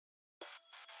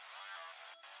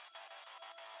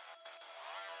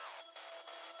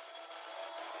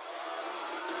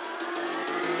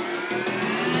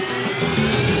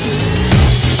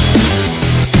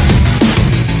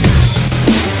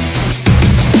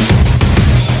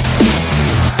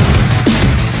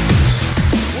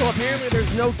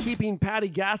no keeping Patty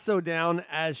Gasso down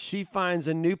as she finds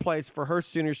a new place for her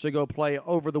Sooners to go play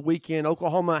over the weekend.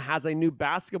 Oklahoma has a new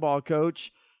basketball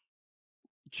coach.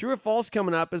 True or false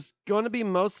coming up is going to be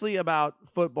mostly about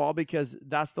football because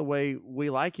that's the way we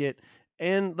like it.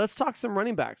 And let's talk some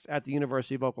running backs at the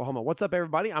University of Oklahoma. What's up,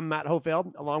 everybody? I'm Matt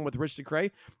Hofeld along with Rich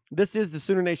DeCray. This is the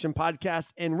Sooner Nation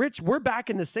podcast. And Rich, we're back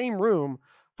in the same room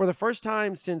for the first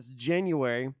time since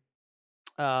January.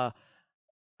 I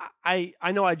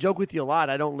know I joke with you a lot.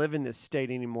 I don't live in this state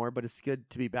anymore, but it's good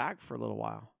to be back for a little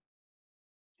while.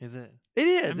 Is it? It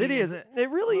is. I mean, it is. is it? It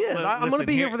really is. I'm going to Listen,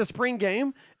 be here for the spring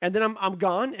game, and then I'm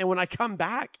gone. And when I come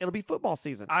back, it'll be football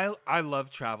season. I love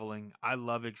traveling. I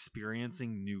love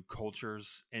experiencing new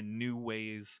cultures and new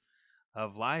ways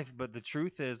of life. But the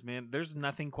truth is, man, there's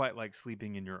nothing quite like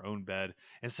sleeping in your own bed.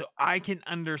 And so I can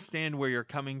understand where you're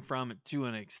coming from to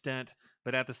an extent,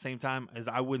 but at the same time, as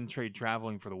I wouldn't trade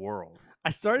traveling for the world. I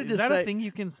started Is to that say, a thing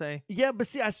you can say? yeah, but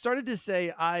see, I started to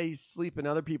say I sleep in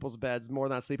other people's beds more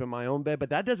than I sleep in my own bed, but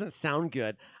that doesn't sound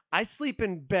good. I sleep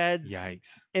in beds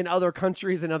Yikes. in other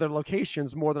countries and other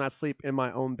locations more than I sleep in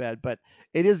my own bed, but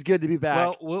it is good to be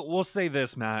back. Well, we'll say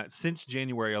this, Matt. Since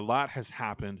January, a lot has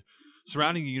happened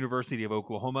surrounding the University of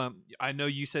Oklahoma. I know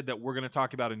you said that we're going to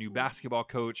talk about a new basketball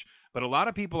coach, but a lot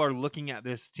of people are looking at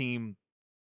this team,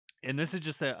 and this is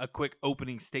just a quick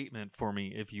opening statement for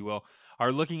me, if you will,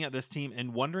 are looking at this team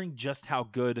and wondering just how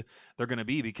good they're going to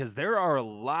be because there are a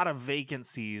lot of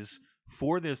vacancies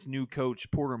for this new coach,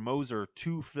 Porter Moser,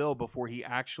 to fill before he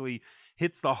actually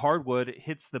hits the hardwood,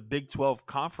 hits the Big 12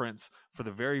 conference for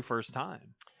the very first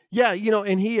time. Yeah,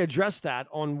 and he addressed that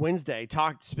on Wednesday,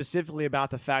 talked specifically about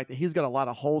the fact that he's got a lot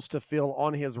of holes to fill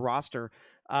on his roster.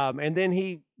 And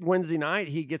then Wednesday night,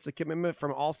 he gets a commitment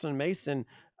from Alston Mason.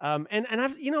 And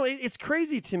I've, it's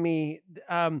crazy to me.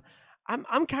 I'm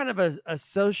kind of a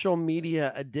social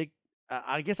media addict.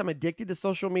 I guess I'm addicted to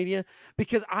social media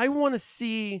because I want to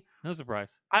see. No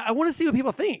surprise. I want to see what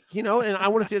people think, and I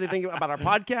want to see what they think about our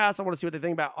podcast. I want to see what they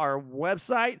think about our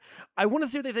website. I want to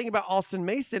see what they think about Alston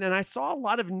Mason. And I saw a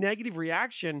lot of negative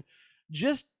reaction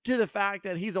just to the fact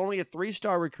that he's only a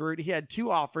 3-star recruit. He had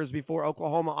 2 offers before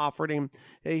Oklahoma offered him.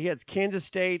 He had Kansas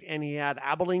State and he had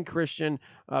Abilene Christian.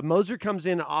 Moser comes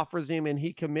in, offers him, and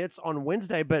he commits on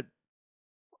Wednesday. But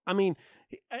I mean,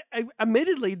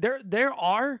 admittedly,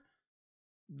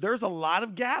 there's a lot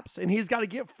of gaps, and he's got to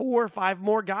get 4 or 5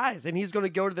 more guys, and he's going to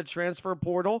go to the transfer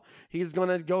portal. He's going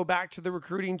to go back to the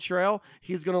recruiting trail.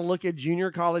 He's going to look at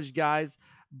junior college guys,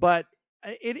 but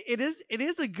it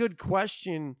is a good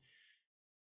question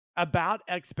about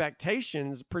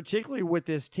expectations, particularly with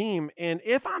this team. And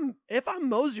if I'm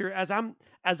Moser, as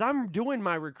I'm doing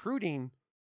my recruiting,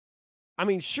 I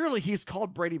mean, surely he's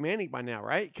called Brady Manning by now,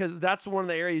 right? Because that's one of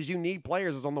the areas you need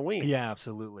players is on the wing. Yeah,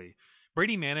 absolutely.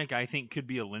 Brady Manick, I think, could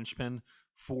be a linchpin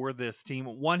for this team.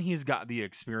 One, he's got the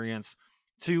experience.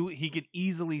 2, he could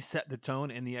easily set the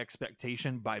tone and the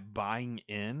expectation by buying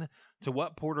in to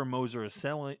what Porter Moser is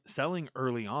selling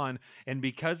early on. And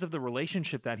because of the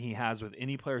relationship that he has with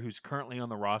any player who's currently on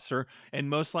the roster, and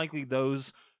most likely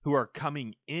those who are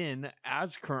coming in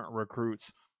as current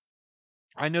recruits,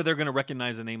 I know they're going to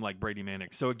recognize a name like Brady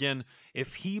Manick. So again,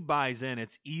 if he buys in,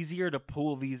 it's easier to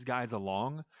pull these guys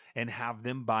along and have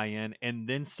them buy in and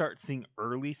then start seeing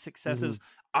early successes.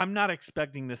 I'm not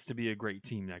expecting this to be a great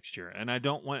team next year. And I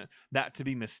don't want that to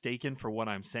be mistaken for what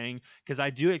I'm saying because I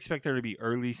do expect there to be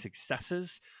early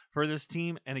successes for this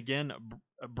team. And again,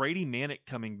 Brady Manick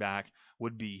coming back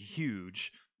would be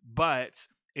huge, but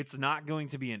it's not going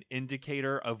to be an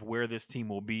indicator of where this team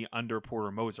will be under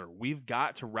Porter Moser. We've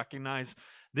got to recognize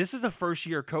this is a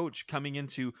first-year coach coming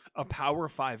into a Power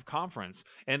 5 conference.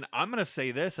 And I'm going to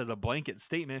say this as a blanket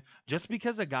statement. Just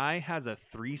because a guy has a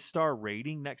 3-star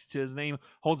rating next to his name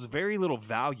holds very little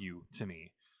value to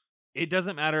me. It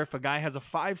doesn't matter if a guy has a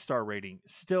 5-star rating.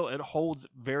 Still, it holds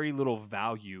very little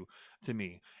value to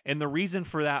me. And the reason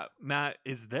for that, Matt,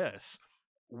 is this.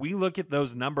 We look at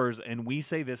those numbers and we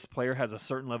say this player has a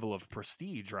certain level of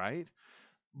prestige, right?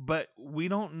 But we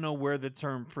don't know where the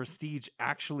term prestige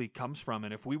actually comes from.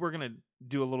 And if we were going to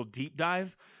do a little deep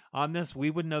dive on this, we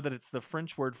would know that it's the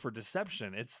French word for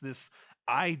deception. It's this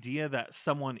idea that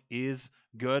someone is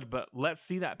good, but let's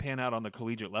see that pan out on the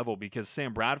collegiate level because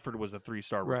Sam Bradford was a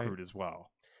 3-star recruit as well.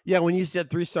 Yeah, when you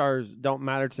said 3 stars don't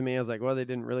matter to me, I was like, well, they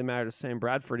didn't really matter to Sam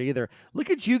Bradford either.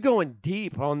 Look at you going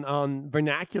deep on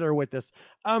vernacular with this.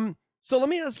 So let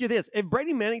me ask you this. If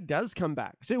Brady Manning does come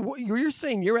back, so you're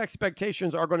saying your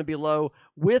expectations are going to be low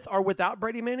with or without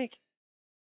Brady Manning?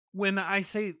 When I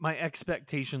say my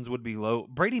expectations would be low,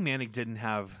 Brady Manning didn't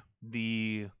have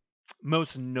the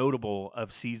most notable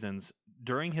of seasons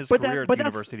during his But career at but the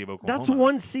University of that's Oklahoma.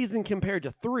 one season compared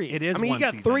to three. It is I mean, you one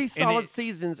got season. three And solid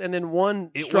seasons and then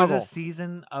one it was a struggle.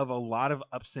 season of a lot of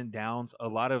ups and downs, a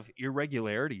lot of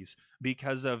irregularities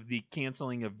because of the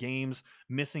canceling of games,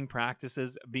 missing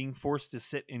practices, being forced to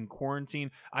sit in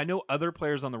quarantine. I know other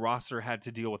players on the roster had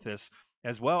to deal with this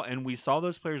as well, and we saw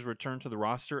those players return to the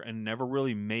roster and never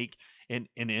really make an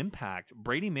impact.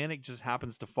 Brady Manek just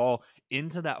happens to fall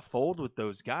into that fold with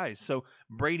those guys. So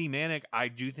Brady Manek, I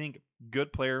do think,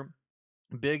 good player,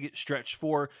 big stretch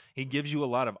four. He gives you a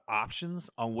lot of options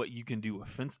on what you can do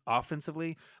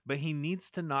offensively, but he needs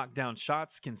to knock down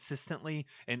shots consistently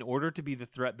in order to be the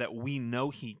threat that we know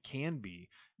he can be.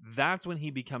 That's when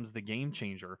he becomes the game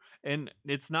changer. And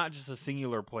it's not just a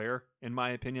singular player, in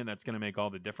my opinion, that's going to make all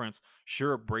the difference.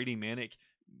 Sure, Brady Manek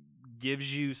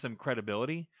gives you some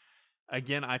credibility.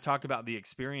 Again, I talk about the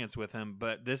experience with him,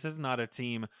 but this is not a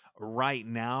team right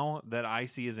now that I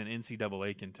see as an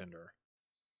NCAA contender.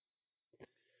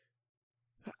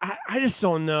 I just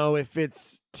don't know if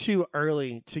it's too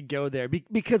early to go there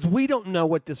because we don't know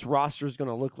what this roster is going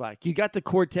to look like. You got the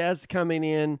Cortez coming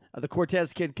in, the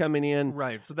Cortez kid coming in.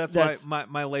 Right. So that's why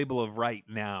my label of right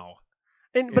now.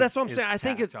 But that's what I'm saying.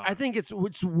 I think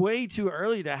it's way too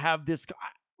early to have this.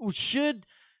 Should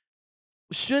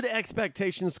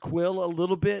expectations quill a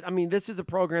little bit? I mean, this is a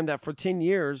program that for 10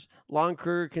 years, Lon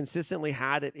Kruger consistently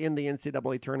had it in the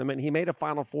NCAA tournament. He made a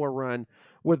Final Four run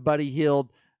with Buddy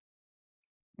Hield.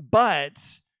 But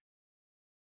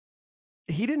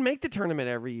he didn't make the tournament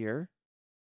every year.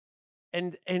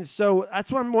 And so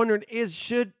that's what I'm wondering is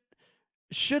should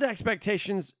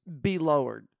expectations be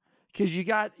lowered? Because you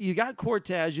got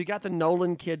Cortez, you got the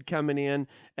Nolan kid coming in,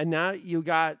 and now you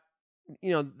got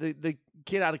the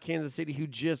kid out of Kansas City who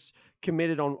just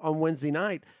committed on Wednesday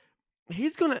night.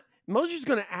 Mosier's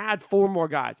going to add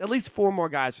at least four more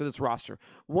guys to this roster.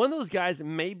 One of those guys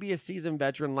may be a seasoned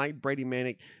veteran like Brady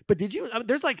Manek, but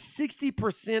there's like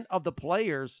 60% of the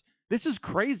players. This is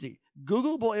crazy.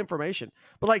 Googleable information,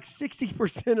 but like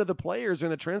 60% of the players are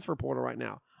in the transfer portal right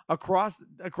now across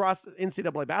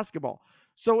NCAA basketball.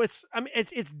 So it's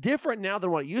different now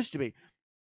than what it used to be.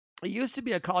 It used to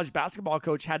be a college basketball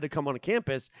coach had to come on a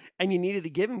campus and you needed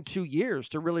to give him 2 years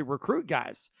to really recruit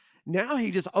guys. Now he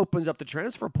just opens up the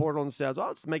transfer portal and says,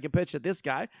 let's make a pitch at this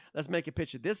guy. Let's make a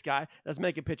pitch at this guy. Let's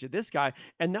make a pitch at this guy.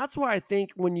 And that's why I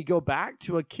think when you go back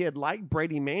to a kid like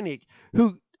Brady Manek,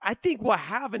 who I think will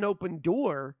have an open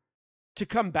door to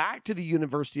come back to the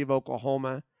University of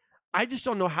Oklahoma, I just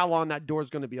don't know how long that door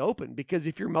is going to be open because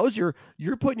if you're Mosier,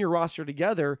 you're putting your roster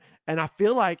together, and I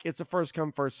feel like it's a first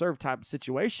come, first serve type of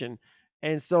situation.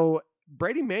 And so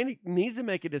Brady Manek needs to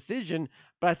make a decision,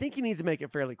 but I think he needs to make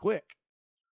it fairly quick.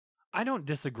 I don't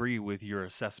disagree with your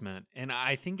assessment, and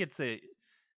I think it's a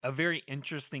very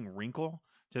interesting wrinkle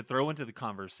to throw into the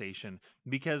conversation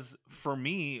because for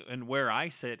me and where I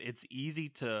sit, it's easy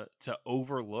to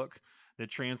overlook the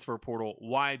transfer portal.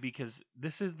 Why? Because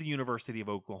this is the University of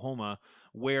Oklahoma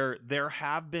where there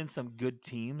have been some good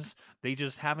teams. They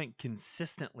just haven't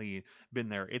consistently been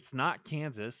there. It's not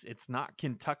Kansas. It's not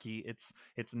Kentucky.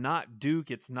 It's not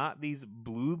Duke. It's not these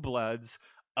blue bloods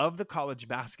of the college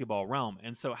basketball realm.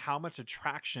 And so how much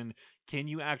attraction can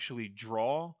you actually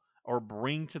draw or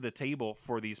bring to the table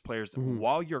for these players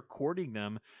while you're courting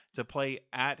them to play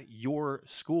at your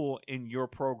school in your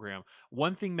program?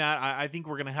 One thing, Matt, I think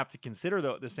we're going to have to consider,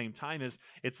 though, at the same time is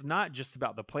it's not just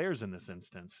about the players in this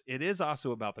instance. It is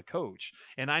also about the coach.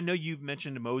 And I know you've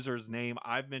mentioned Moser's name.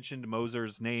 I've mentioned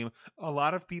Moser's name. A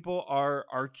lot of people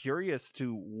are curious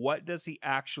to what does he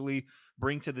actually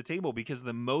bring to the table, because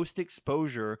the most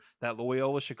exposure that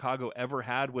Loyola Chicago ever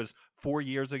had was 4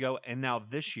 years ago and now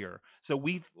this year. So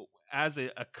we've, as a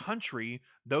country,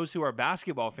 those who are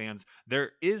basketball fans,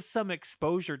 there is some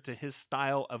exposure to his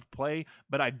style of play,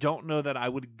 but I don't know that I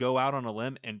would go out on a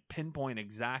limb and pinpoint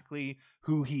exactly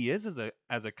who he is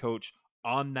as a coach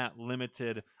on that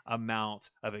limited amount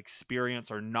of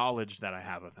experience or knowledge that I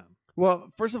have of him.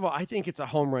 Well, first of all, I think it's a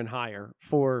home run hire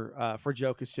for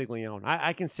Joe Castiglione.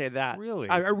 I can say that. Really?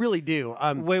 I really do.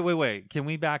 Wait. Can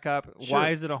we back up? Sure. Why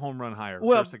is it a home run hire?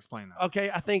 Well, First, explain that.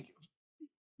 Okay, I think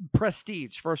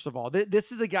prestige. First of all,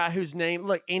 this is a guy whose name.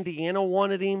 Look, Indiana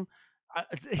wanted him.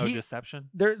 Deception.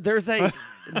 There's a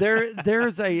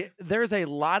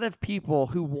lot of people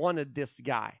who wanted this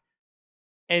guy.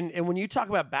 And when you talk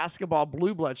about basketball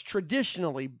blue bloods,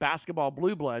 traditionally basketball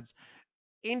blue bloods,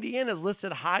 Indiana's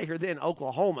listed higher than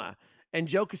Oklahoma, and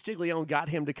Joe Castiglione got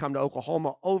him to come to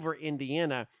Oklahoma over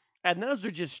Indiana. And those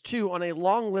are just two on a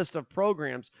long list of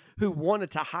programs who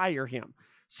wanted to hire him.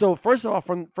 So first of all,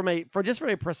 from a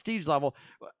prestige level,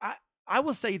 I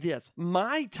will say this: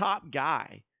 my top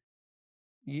guy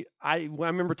I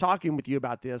remember talking with you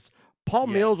about this. Paul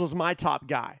Mills Yes. was my top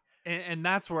guy. And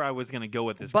that's where I was going to go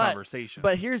with this But conversation.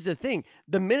 but here's the thing: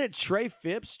 the minute Trey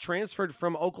Phipps transferred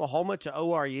from Oklahoma to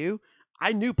ORU,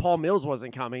 I knew Paul Mills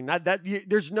wasn't coming.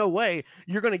 There's no way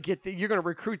you're going to you're going to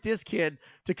recruit this kid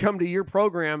to come to your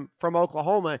program from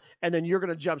Oklahoma, and then you're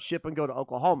going to jump ship and go to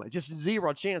Oklahoma. Just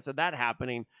zero chance of that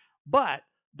happening. But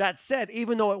that said,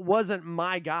 even though it wasn't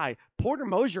my guy, Porter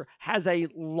Moser has a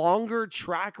longer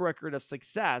track record of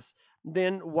success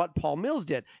than what Paul Mills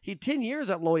did. He 10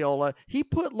 years at Loyola, he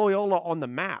put Loyola on the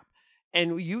map.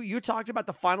 And you talked about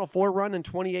the Final Four run in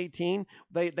 2018.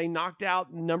 They knocked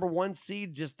out number one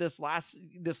seed just this last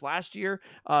year,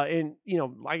 in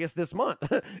I guess this month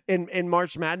in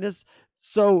March Madness.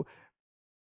 So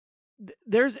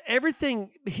there's everything.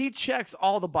 He checks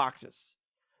all the boxes.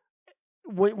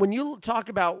 When you talk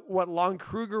about what Lon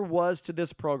Kruger was to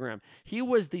this program, he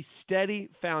was the steady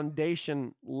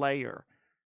foundation layer.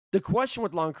 The question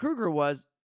with Lon Kruger was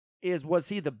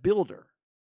he the builder?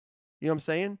 You know what I'm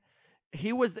saying?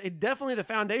 He was definitely the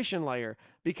foundation layer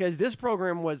because this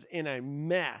program was in a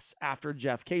mess after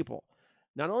Jeff Capel.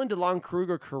 Not only did Lon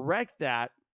Kruger correct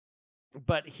that,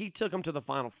 but he took him to the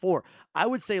Final Four. I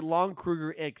would say Lon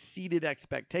Kruger exceeded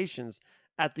expectations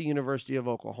at the University of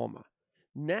Oklahoma.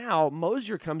 Now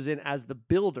Mosier comes in as the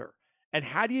builder. And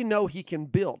how do you know he can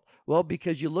build? Well,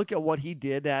 because you look at what he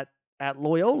did at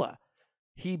Loyola.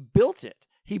 He built it.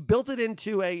 He built it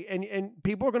into and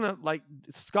people are gonna like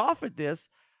scoff at this,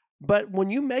 but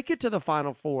when you make it to the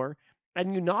Final Four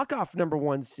and you knock off number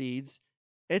one seeds,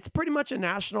 it's pretty much a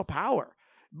national power.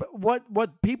 But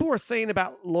what people were saying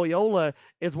about Loyola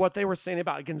is what they were saying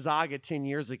about Gonzaga 10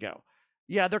 years ago.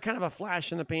 Yeah, they're kind of a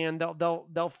flash in the pan.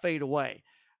 They'll fade away.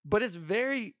 But it's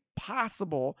very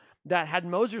possible that had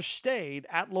Moser stayed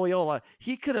at Loyola,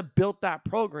 he could have built that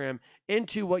program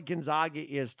into what Gonzaga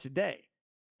is today.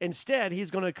 Instead,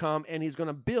 he's going to come and he's going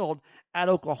to build at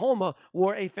Oklahoma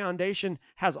where a foundation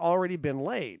has already been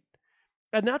laid.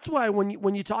 And that's why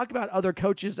when you talk about other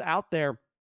coaches out there,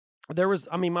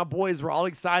 my boys were all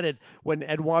excited when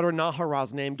Eduardo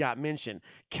Nahara's name got mentioned.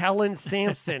 Kellen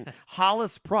Sampson,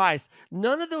 Hollis Price,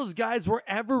 none of those guys were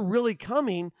ever really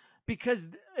coming because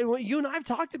you and I have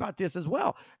talked about this as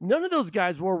well. None of those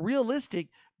guys were realistic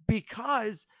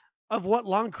because of what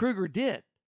Lon Kruger did.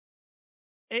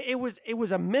 It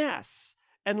was a mess.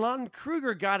 And Lon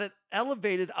Kruger got it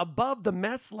elevated above the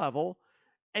mess level.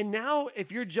 And now,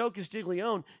 if you're Joe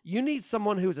Castiglione, you need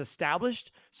someone who's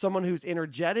established, someone who's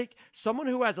energetic, someone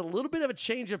who has a little bit of a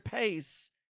change of pace,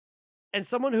 and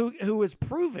someone who is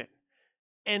proven.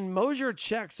 And Mosier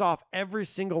checks off every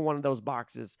single one of those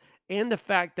boxes. And the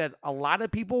fact that a lot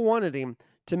of people wanted him,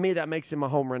 to me, that makes him a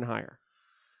home run hire.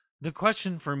 The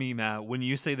question for me, Matt, when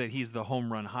you say that he's the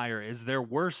home run hire, is there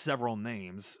were several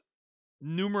names,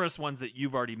 numerous ones that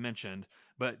you've already mentioned,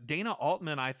 but Dana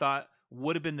Altman, I thought,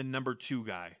 would have been the number two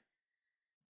guy.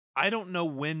 I don't know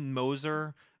when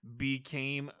Moser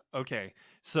became okay.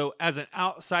 So as an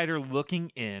outsider looking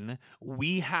in,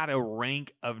 we had a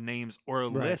rank of names or a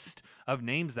Right. list of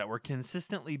names that were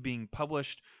consistently being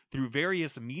published through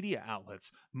various media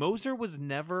outlets. Moser was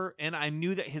never, and I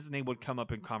knew that his name would come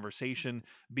up in conversation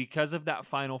because of that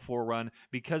Final Four run,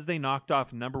 because they knocked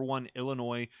off number one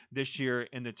Illinois this year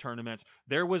in the tournament.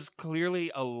 There was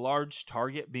clearly a large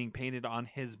target being painted on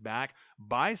his back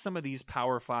by some of these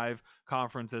Power Five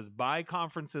conferences, by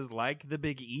conferences like the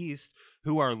Big East,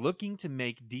 who are looking to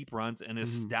make deep runs and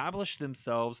establish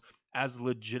themselves as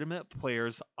legitimate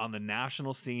players on the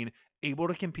national scene, able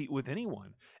to compete with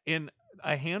anyone. And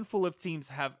a handful of teams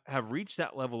have reached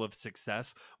that level of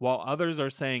success, while others are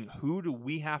saying, who do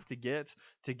we have to get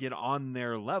on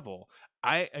their level?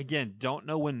 I, again, don't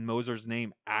know when Moser's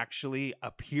name actually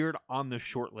appeared on the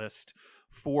short list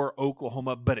for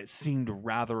Oklahoma, but it seemed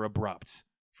rather abrupt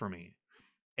for me.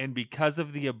 And because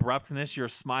of the abruptness, you're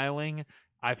smiling.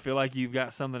 I feel like you've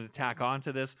got something to tack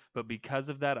onto this, but because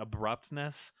of that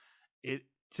abruptness, it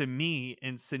to me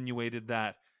insinuated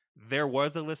that there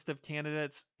was a list of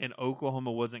candidates and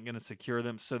Oklahoma wasn't going to secure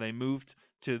them, so they moved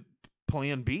to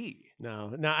plan B.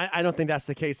 No, I don't think that's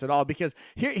the case at all. Because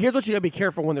here's what you got to be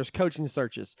careful when there's coaching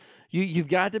searches. You've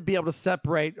got to be able to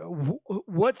separate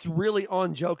what's really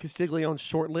on Joe Castiglione's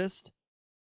short list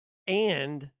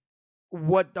and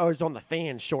what is on the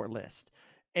fans' short list.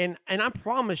 And I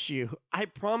promise you,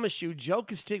 Joe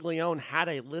Castiglione had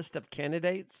a list of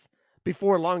candidates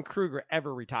before Lon Kruger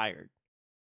ever retired.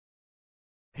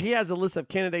 He has a list of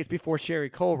candidates before Sherry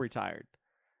Cole retired.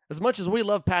 As much as we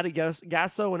love Patty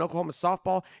Gasso and Oklahoma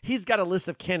softball, he's got a list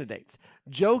of candidates.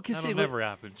 Joe That'll Castiglione. never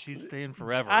happen. She's staying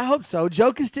forever. I hope so.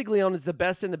 Joe Castiglione is the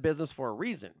best in the business for a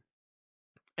reason.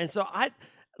 And so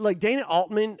Dana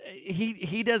Altman,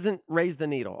 he doesn't raise the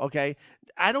needle, okay?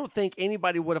 I don't think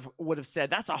anybody would have said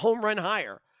that's a home run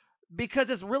hire because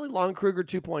it's really Lon Kruger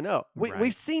 2.0. We've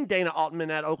Right. seen Dana Altman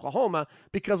at Oklahoma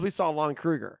because we saw Lon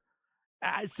Kruger.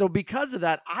 So because of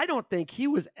that, I don't think he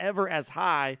was ever as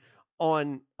high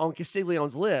on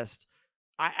Castiglione's list.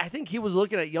 I think he was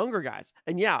looking at younger guys.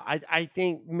 And yeah, I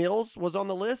think Mills was on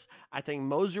the list. I think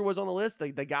Mosier was on the list.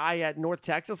 The guy at North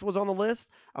Texas was on the list.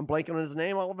 I'm blanking on his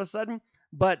name all of a sudden.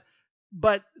 But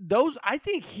those, I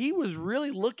think he was really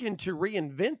looking to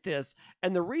reinvent this.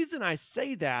 And the reason I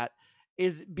say that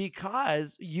is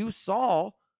because you saw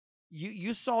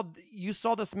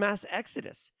this mass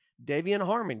exodus. Davian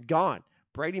Harmon gone.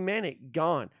 Brady Manek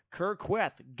gone. Kerr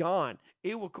Queth gone.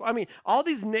 All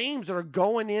these names that are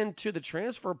going into the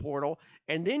transfer portal,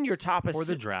 and then your top Or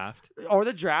the draft.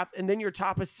 and then your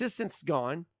top assistant's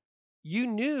gone. You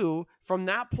knew from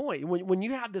that point, when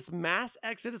you had this mass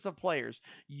exodus of players,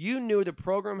 you knew the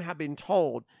program had been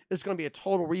told it's going to be a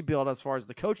total rebuild as far as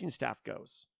the coaching staff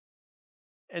goes.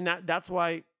 And that's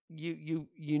why you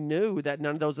knew that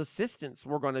none of those assistants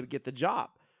were going to get the job.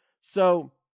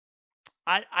 So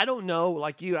I don't know,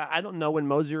 like you, I don't know when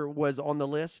Mosier was on the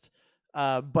list,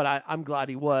 but I'm glad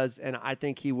he was, and I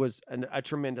think he was a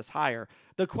tremendous hire.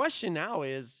 The question now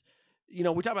is, we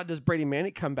talk about does Brady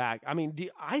Manek come back? I mean,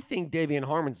 I think Davian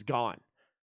Harmon's gone.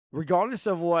 Regardless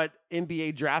of what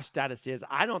NBA draft status is,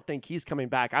 I don't think he's coming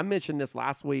back. I mentioned this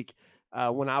last week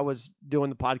when I was doing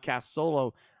the podcast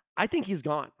solo. I think he's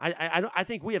gone. I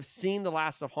think we have seen the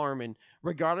last of Harmon,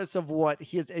 regardless of what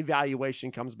his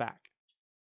evaluation comes back.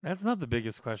 That's not the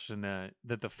biggest question that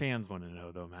the fans want to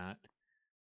know, though, Matt.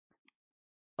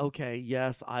 Okay,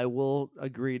 yes, I will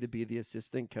agree to be the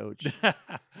assistant coach.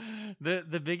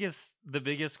 the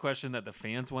biggest question that the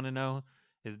fans want to know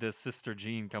is, does Sister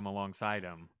Jean come alongside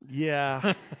him?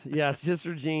 Yeah,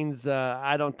 Sister Jean's.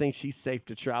 I don't think she's safe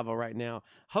to travel right now.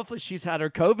 Hopefully, she's had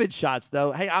her COVID shots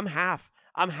though. Hey, I'm half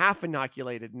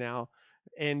inoculated now,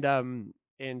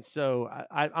 and so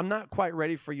I'm not quite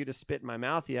ready for you to spit in my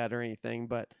mouth yet or anything,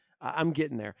 but I'm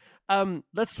getting there.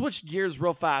 Let's switch gears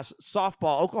real fast.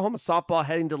 Softball, Oklahoma softball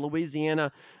heading to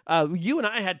Louisiana. You and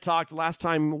I had talked last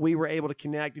time we were able to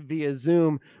connect via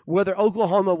Zoom whether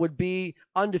Oklahoma would be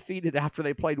undefeated after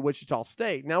they played Wichita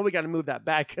State. Now we got to move that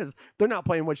back because they're not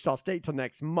playing Wichita State till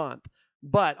next month.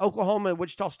 But Oklahoma and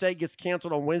Wichita State gets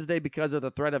canceled on Wednesday because of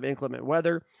the threat of inclement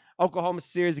weather. Oklahoma's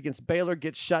series against Baylor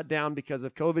gets shut down because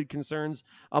of COVID concerns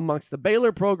amongst the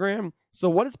Baylor program. So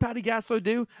what does Patty Gasso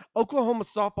do? Oklahoma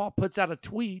softball puts out a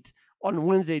tweet on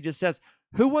Wednesday. It just says,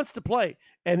 who wants to play?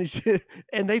 And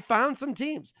they found some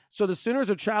teams. So the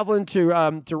Sooners are traveling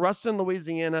to Ruston,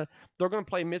 Louisiana. They're going to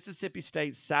play Mississippi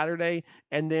State Saturday,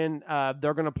 and then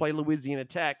they're going to play Louisiana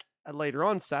Tech later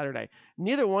on Saturday.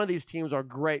 Neither one of these teams are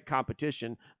great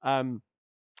competition. I'm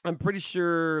pretty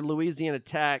sure Louisiana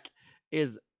Tech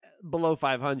is below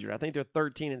 500. I think they're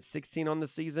 13-16 on the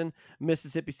season.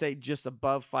 Mississippi State just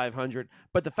above 500.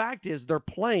 But the fact is they're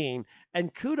playing,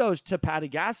 and kudos to Patty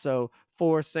Gasso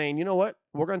for saying, you know what,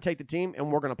 we're going to take the team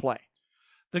and we're going to play.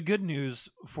 The good news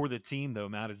for the team, though,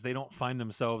 Matt, is they don't find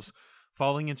themselves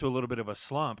falling into a little bit of a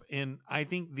slump. And I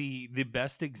think the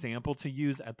best example to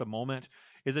use at the moment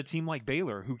is a team like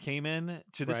Baylor, who came in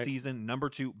to the season number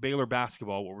 2, Baylor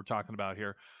basketball, what we're talking about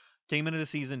here, came into the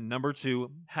season number 2,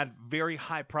 had very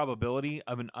high probability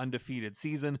of an undefeated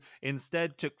season,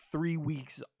 instead took 3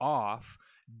 weeks off,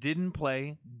 didn't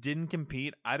play, didn't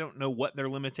compete. I don't know what their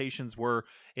limitations were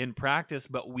in practice,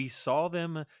 but we saw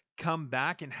them come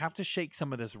back and have to shake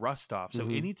some of this rust off. So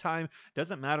anytime,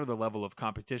 doesn't matter the level of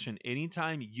competition,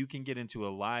 anytime you can get into a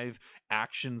live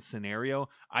action scenario,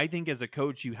 I think as a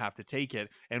coach, you have to take it.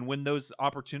 And when those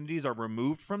opportunities are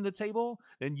removed from the table,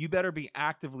 then you better be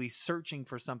actively searching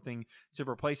for something to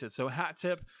replace it. So hat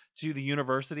tip to the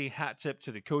university, hat tip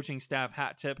to the coaching staff,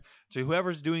 hat tip to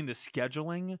whoever's doing the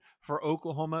scheduling for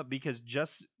Oklahoma, because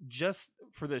just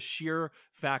for the sheer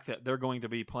fact that they're going to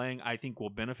be playing, I think will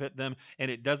benefit them.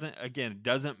 And it doesn't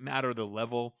matter the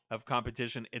level of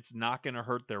competition. It's not going to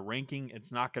hurt their ranking.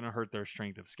 It's not going to hurt their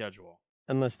strength of schedule.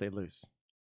 Unless they lose.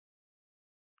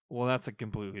 Well, that's a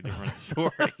completely different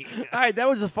story. All right, that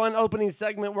was a fun opening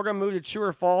segment. We're going to move to true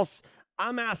or false.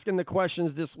 I'm asking the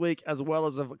questions this week as well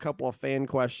as a couple of fan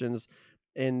questions,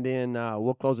 and then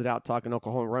we'll close it out talking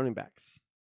Oklahoma running backs.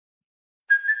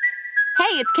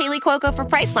 Hey, it's Kaylee Cuoco for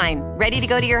Priceline. Ready to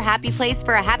go to your happy place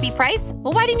for a happy price?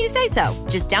 Well, why didn't you say so?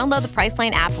 Just download the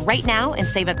Priceline app right now and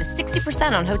save up to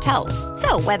 60% on hotels.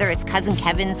 So whether it's Cousin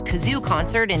Kevin's Kazoo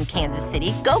Concert in Kansas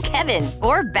City, go Kevin,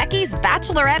 or Becky's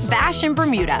Bachelorette Bash in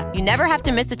Bermuda, you never have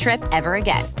to miss a trip ever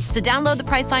again. So download the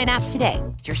Priceline app today.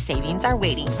 Your savings are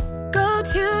waiting. Go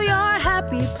to your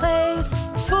happy place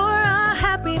for a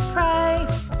happy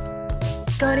price.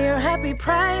 Go to your happy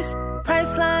price,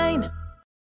 Priceline.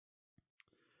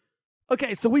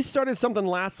 Okay, so we started something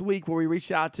last week where we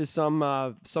reached out to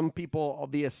some people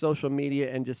via social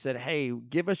media and just said, "Hey,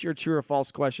 give us your true or false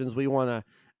questions. We want to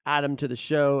add them to the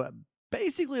show."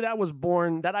 Basically, that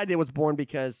idea was born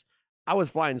because I was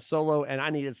flying solo and I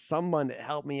needed someone to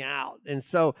help me out. And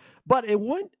so, but it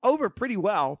went over pretty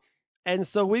well. And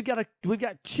so we've got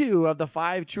 2 of the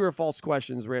 5 true or false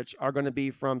questions, Rich, are going to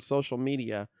be from social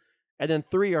media, and then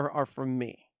 3 are from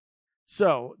me.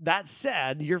 So that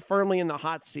said, you're firmly in the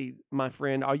hot seat, my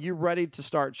friend. Are you ready to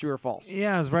start true or false?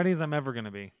 Yeah, as ready as I'm ever going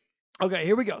to be. Okay,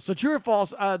 here we go. So true or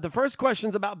false, the first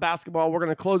question's about basketball. We're going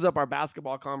to close up our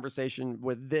basketball conversation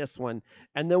with this one,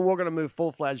 and then we're going to move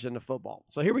full-fledged into football.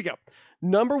 So here we go.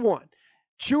 Number 1,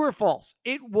 true or false,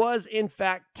 it was in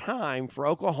fact time for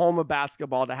Oklahoma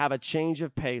basketball to have a change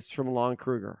of pace from Lon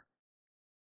Kruger.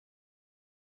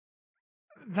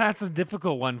 That's a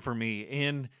difficult one for me,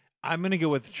 and I'm going to go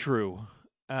with true.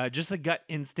 Just a gut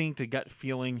instinct, a gut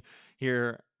feeling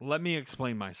here. Let me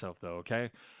explain myself, though,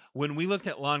 okay? When we looked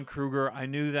at Lon Kruger, I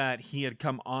knew that he had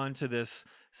come onto this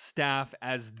staff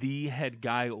as the head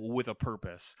guy with a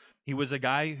purpose. He was a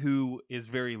guy who is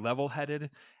very level-headed,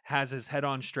 has his head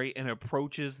on straight, and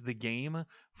approaches the game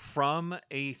from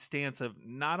a stance of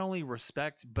not only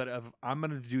respect, but of I'm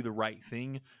going to do the right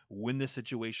thing when the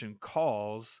situation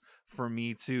calls for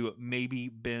me to maybe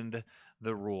bend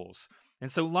the rules.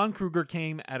 And so Lon Kruger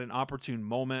came at an opportune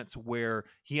moment where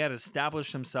he had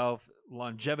established himself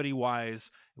longevity-wise.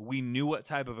 We knew what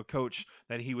type of a coach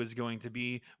that he was going to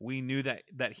be. We knew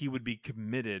that he would be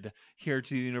committed here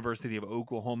to the University of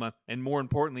Oklahoma. And more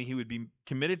importantly, he would be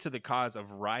committed to the cause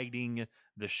of righting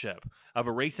the ship, of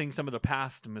erasing some of the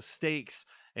past mistakes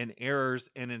and errors,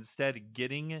 and instead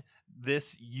getting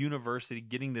this university,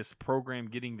 getting this program,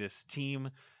 getting this team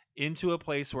into a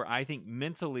place where I think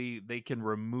mentally they can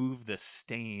remove the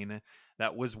stain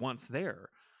that was once there.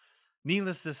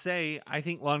 Needless to say, I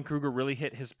think Lon Kruger really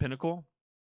hit his pinnacle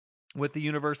with the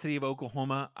University of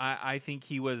Oklahoma. I think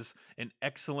he was an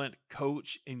excellent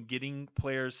coach in getting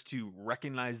players to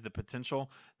recognize the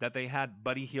potential that they had.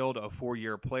 Buddy Hield, a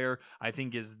 4-year player, I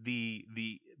think is the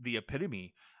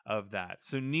epitome of that.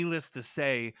 So needless to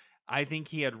say, I think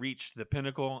he had reached the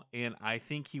pinnacle, and I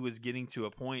think he was getting to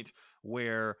a point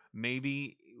where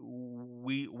maybe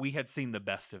we had seen the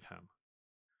best of him.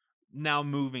 Now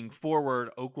moving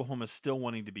forward, Oklahoma's still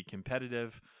wanting to be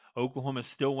competitive. Oklahoma's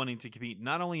still wanting to compete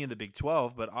not only in the Big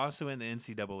 12, but also in the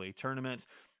NCAA tournament,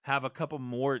 have a couple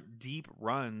more deep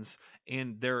runs,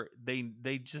 and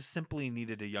they just simply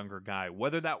needed a younger guy.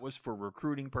 Whether that was for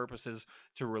recruiting purposes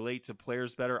to relate to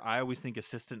players better, I always think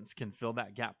assistants can fill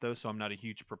that gap, though, so I'm not a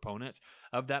huge proponent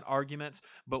of that argument.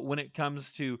 But when it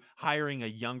comes to hiring a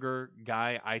younger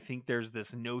guy, I think there's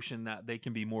this notion that they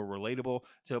can be more relatable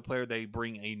to a player. They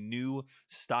bring a new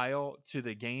style to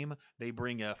the game. They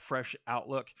bring a fresh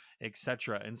outlook,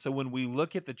 etc. And so when we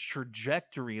look at the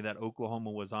trajectory that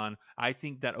Oklahoma was on, I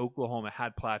think that Oklahoma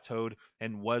had plateaued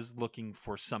and was looking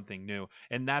for something new.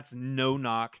 And that's no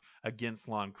knock against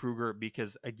Lon Kruger,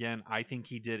 because again, I think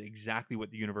he did exactly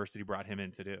what the university brought him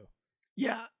in to do.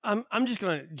 Yeah, I'm just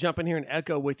going to jump in here and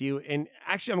echo with you. And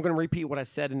actually, I'm going to repeat what I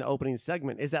said in the opening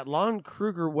segment, is that Lon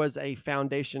Kruger was a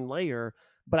foundation layer,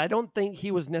 but I don't think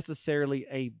he was necessarily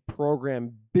a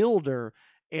program builder.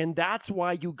 And that's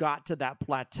why you got to that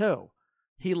plateau.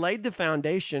 He laid the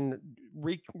foundation,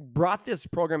 brought this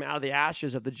program out of the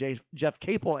ashes of the Jeff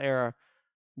Capel era,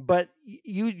 but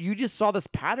you just saw this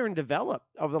pattern develop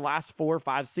over the last 4 or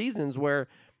 5 seasons where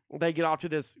they get off to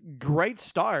this great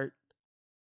start,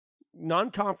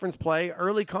 non-conference play,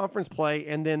 early conference play,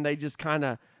 and then they just kind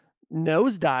of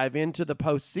nosedive into the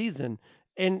postseason.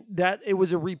 And that it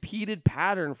was a repeated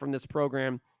pattern from this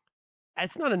program.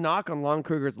 It's not a knock on Lon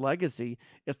Kruger's legacy.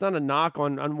 It's not a knock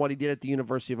on what he did at the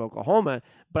University of Oklahoma,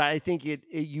 but I think you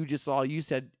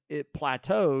said it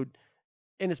plateaued,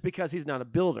 and it's because he's not a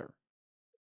builder.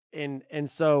 And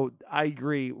so I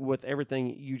agree with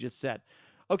everything you just said.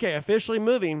 Okay, officially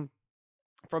moving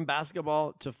from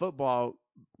basketball to football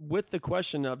with the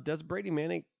question of, does Brady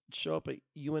Manek show up at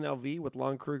UNLV with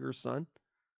Lon Kruger's son?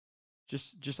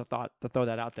 Just a thought to throw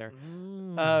that out there.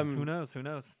 Who knows?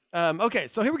 Okay,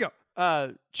 so here we go.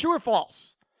 True or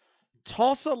false?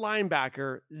 Tulsa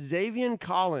linebacker Xavier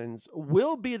Collins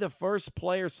will be the first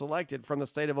player selected from the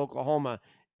state of Oklahoma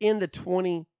in the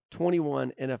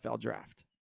 2021 NFL draft.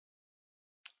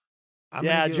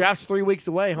 Draft's 3 weeks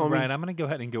away, homie. Right, I'm going to go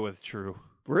ahead and go with true.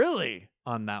 Really?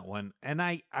 on that one. And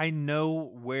I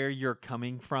know where you're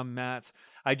coming from, Matt.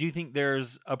 I do think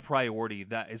there's a priority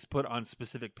that is put on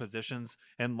specific positions,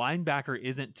 and linebacker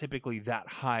isn't typically that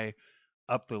high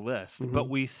up the list. But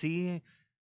Mhm.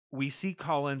 we see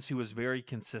Collins, who is very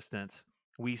consistent.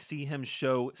 We see him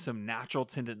show some natural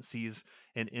tendencies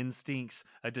and instincts,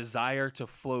 a desire to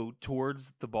flow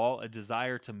towards the ball, a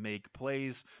desire to make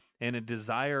plays, and a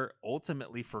desire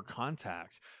ultimately for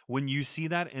contact. When you see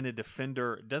that in a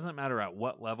defender, it doesn't matter at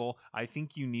what level, I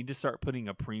think you need to start putting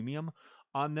a premium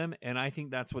on them. And I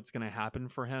think that's what's going to happen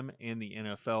for him in the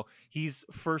NFL. He's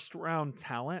first round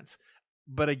talent,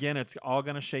 but again, it's all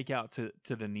going to shake out to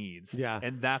the needs. Yeah.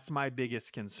 And that's my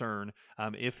biggest concern,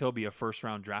 if he'll be a first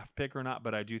round draft pick or not.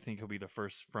 But I do think he'll be the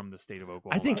first from the state of I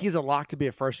Oklahoma. think he's a lock to be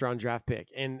a first round draft pick.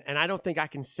 And I don't think I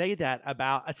can say that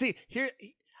about see here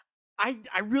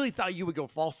I really thought you would go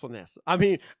false on this. I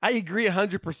mean, I agree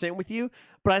 100% with you,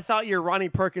 but I thought your Ronnie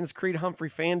Perkins, Creed Humphrey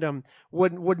fandom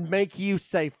would make you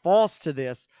say false to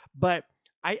this. But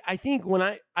I think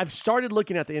when I've started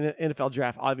looking at the NFL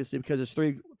draft, obviously because it's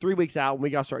three weeks out and we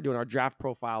got to start doing our draft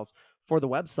profiles for the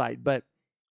website. But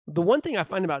the one thing I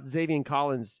find about Xavier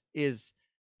Collins is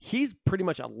he's pretty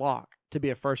much a lock to be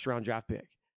a first round draft pick.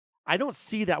 I don't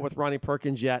see that with Ronnie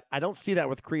Perkins yet. I don't see that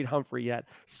with Creed Humphrey yet.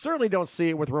 Certainly don't see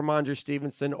it with Ramondre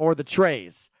Stevenson or the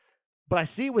Trays. But I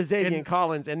see it with Xavier And-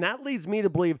 Collins, and that leads me to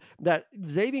believe that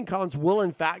Xavier Collins will,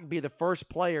 in fact, be the first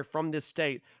player from this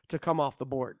state to come off the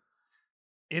board.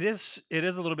 It is a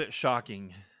little bit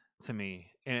shocking to me.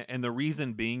 And the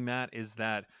reason being, Matt, is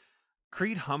that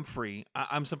Creed Humphrey,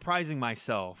 I'm surprising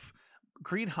myself.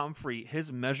 Creed Humphrey,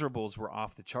 his measurables were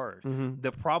off the chart. Mhm.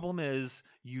 The problem is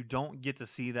you don't get to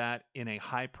see that in a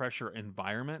high pressure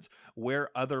environment where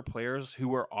other players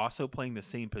who are also playing the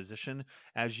same position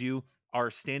as you are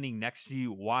standing next to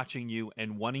you, watching you,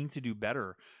 and wanting to do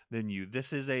better than you.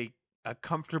 This is a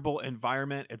comfortable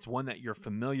environment. It's one that you're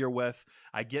familiar with.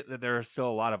 I get that there are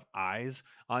still a lot of eyes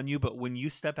on you, but when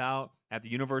you step out at the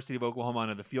University of Oklahoma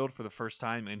onto the field for the first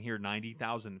time and hear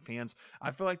 90,000 fans, I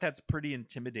feel like that's pretty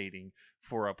intimidating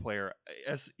for a player,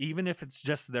 even if it's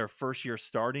just their first year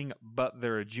starting, but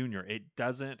they're a junior. It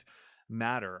doesn't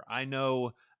matter. I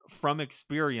know from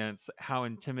experience how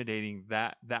intimidating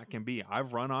that can be.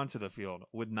 I've run onto the field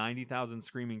with 90,000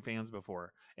 screaming fans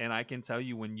before, and I can tell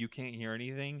you when you can't hear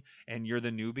anything and you're the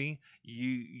newbie,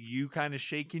 you kind of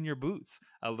shake in your boots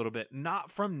a little bit,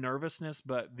 not from nervousness,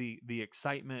 but the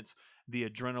excitement, the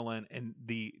adrenaline, and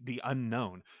the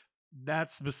unknown.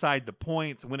 That's beside the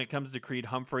point. When it comes to Creed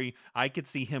Humphrey, I could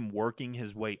see him working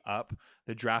his way up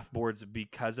the draft boards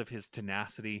because of his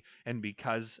tenacity and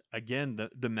because, again,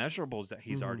 the measurables that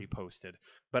he's Mhm. already posted.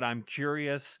 But I'm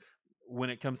curious when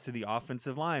it comes to the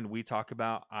offensive line. We talk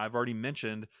about, I've already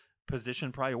mentioned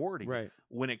position priority. Right.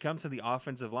 When it comes to the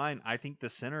offensive line, I think the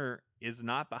center is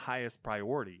not the highest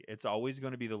priority. It's always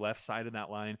going to be the left side of that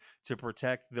line to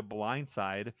protect the blind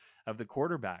side of the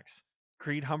quarterbacks.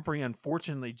 Creed Humphrey,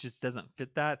 unfortunately, just doesn't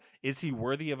fit that. Is he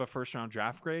worthy of a first round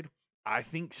draft grade? I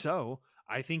think so.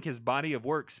 I think his body of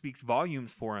work speaks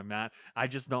volumes for him, Matt. I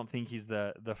just don't think he's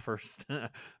the first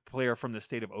player from the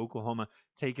state of Oklahoma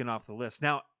taken off the list.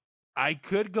 Now, I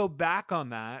could go back on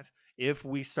that if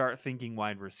we start thinking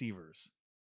wide receivers.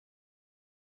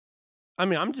 I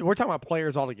mean, we're talking about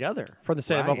players altogether for the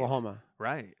state of Right. Oklahoma.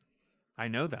 Right. I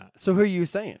know that. So who are you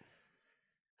saying?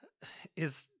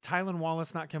 Is Tylan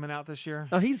Wallace not coming out this year?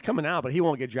 No, he's coming out, but he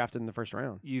won't get drafted in the first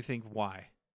round. You think why?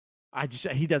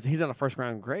 He's not a first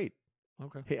round grade.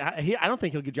 Okay. I don't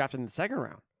think he'll get drafted in the second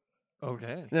round.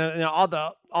 Okay. Now all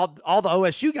the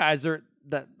OSU guys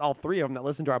all three of them that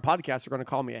listen to our podcast are going to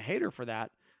call me a hater for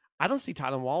that. I don't see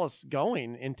Tylan Wallace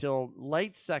going until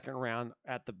late second round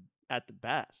at the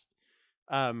best.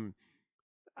 I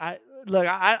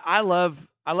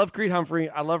love Creed Humphrey.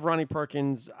 I love Ronnie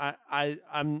Perkins.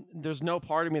 I'm there's no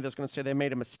part of me that's going to say they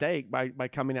made a mistake by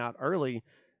coming out early,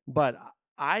 but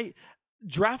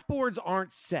draft boards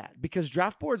aren't set because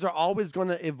draft boards are always going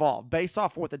to evolve based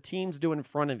off of what the teams do in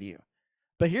front of you.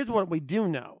 But here's what we do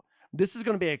know. This is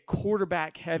going to be a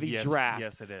quarterback heavy draft.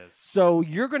 Yes, it is. So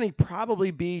you're going to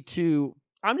probably be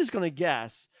I'm just going to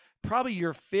guess, probably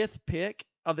your fifth pick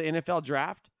of the NFL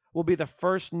draft will be the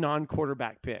first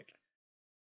non-quarterback pick.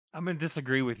 I'm going to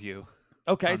disagree with you.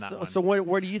 Okay, on that one. so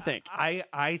where do you think?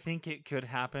 I think it could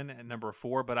happen at number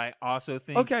 4, but I also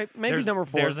think Okay, maybe number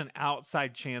 4. There's an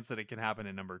outside chance that it can happen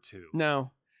in number 2.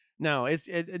 No, it's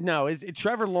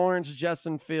Trevor Lawrence,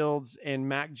 Justin Fields, and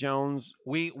Mac Jones.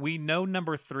 We know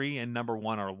number 3 and number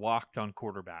 1 are locked on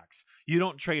quarterbacks. You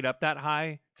don't trade up that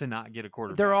high to not get a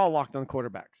quarterback. They're all locked on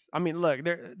quarterbacks. I mean, look,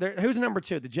 they're who's number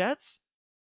 2? The Jets?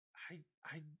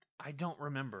 I don't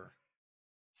remember.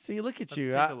 See, look at Let's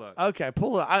you. take a look. Okay,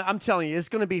 pull it. I'm telling you, it's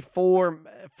going to be four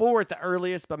at the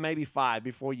earliest, but maybe 5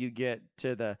 before you get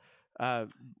to the.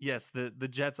 Yes, the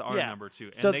Jets are Yeah. number 2,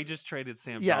 and So they just traded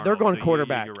Sam yeah, Darnold. they're going so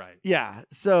quarterback. You're right. Yeah.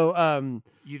 So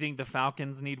You think the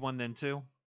Falcons need one then too?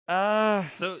 yeah.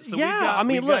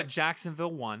 We've Look. got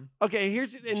Jacksonville 1. Okay, and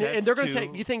Jets they're going to 2.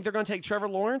 take. You think they're going to take Trevor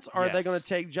Lawrence, or are they going Yes. to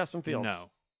take Justin Fields? No.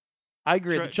 I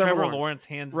agree. Trevor Lawrence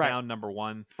hands Right. down number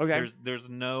 1. Okay. There's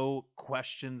no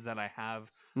questions that I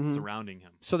have Mhm. surrounding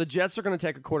him. So the Jets are going to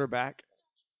take a quarterback,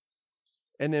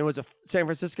 and then was it San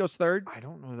Francisco's third? I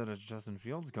don't know that it's Justin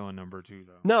Fields going number 2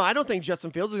 though. No, I don't think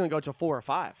Justin Fields is going to go to 4 or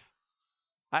 5.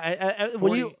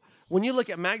 When you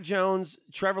look at Mac Jones,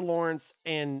 Trevor Lawrence,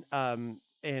 and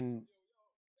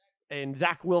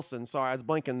Zach Wilson, sorry, I was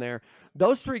blinking there.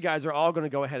 Those 3 guys are all going to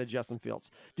go ahead of Justin Fields.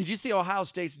 Did you see Ohio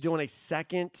State's doing a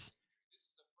second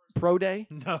pro day?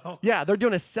 No. Yeah, they're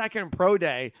doing a second pro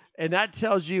day, and that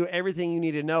tells you everything you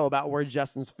need to know about where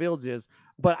Justin Fields is.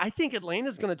 But I think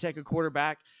Atlanta's going to take a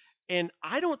quarterback, and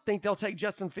I don't think they'll take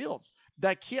Justin Fields.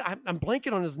 That kid, I'm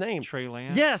blanking on his name. Trey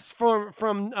Lance? Yes,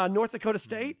 from North Dakota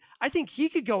State. I think he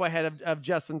could go ahead of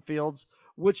Justin Fields,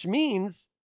 which means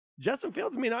Justin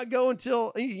Fields may not go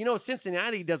until,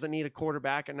 Cincinnati doesn't need a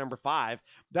quarterback at number 5.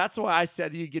 That's why I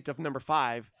said you get to number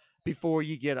 5 before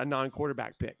you get a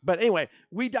non-quarterback pick. But anyway,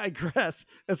 we digress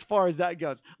as far as that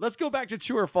goes. Let's go back to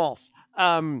true or false.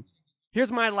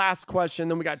 Here's my last question.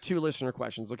 Then we got 2 listener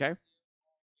questions. Okay,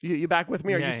 you back with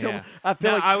me? Are you still? Yeah. I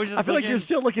feel like you're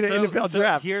still looking at NFL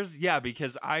draft.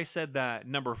 Because I said that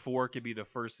number 4 could be the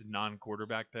first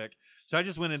non-quarterback pick. So I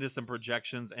just went into some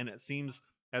projections, and it seems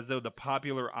as though the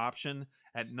popular option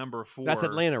at number 4. That's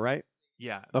Atlanta, right?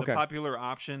 Yeah. Okay. The popular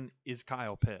option is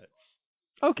Kyle Pitts.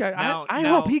 Okay, Now- I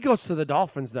now- hope he goes to the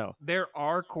Dolphins, though. There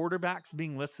are quarterbacks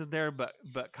being listed there, but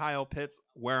Kyle Pitts,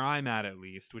 where I'm at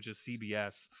least, which is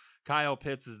CBS, Kyle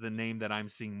Pitts is the name that I'm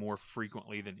seeing more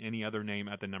frequently than any other name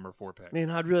at the number 4 pick. Man,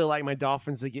 I'd really like my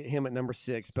Dolphins to get him at number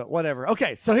 6, but whatever.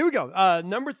 Okay, so here we go.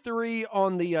 Number 3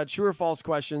 on the true or false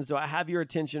questions. Do I have your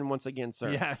attention once again, sir?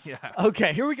 Yeah.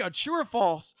 Okay, here we go. True or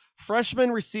false?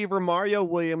 Freshman receiver Mario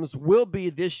Williams will be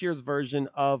this year's version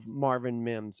of Marvin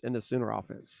Mims in the Sooner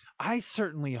offense. I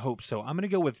certainly hope so. I'm going to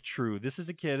go with true. This is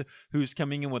a kid who's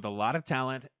coming in with a lot of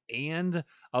talent and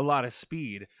a lot of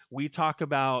speed. We talk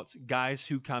about guys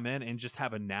who come in and just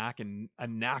have a knack and a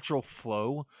natural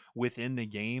flow within the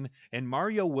game. And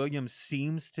Mario Williams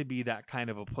seems to be that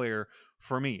kind of a player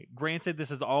for me. Granted,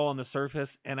 this is all on the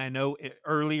surface. And I know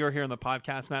earlier here in the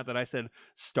podcast, Matt, that I said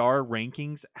star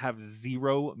rankings have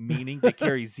zero meaning. They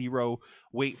carry zero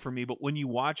weight for me. But when you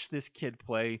watch this kid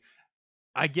play,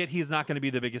 I get he's not going to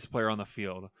be the biggest player on the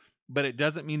field, but it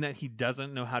doesn't mean that he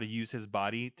doesn't know how to use his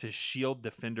body to shield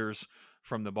defenders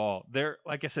from the ball.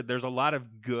 Like I said, there's a lot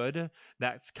of good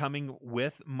that's coming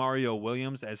with Mario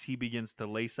Williams as he begins to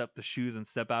lace up the shoes and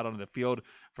step out onto the field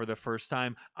for the first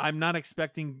time. I'm not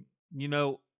expecting,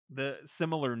 the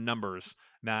similar numbers,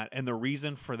 Matt, and the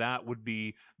reason for that would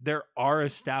be there are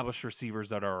established receivers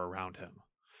that are around him.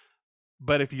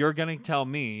 But if you're going to tell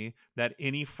me that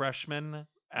any freshman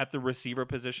at the receiver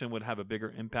position would have a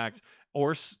bigger impact,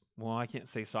 I can't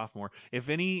say sophomore. If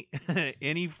any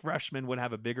freshman would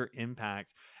have a bigger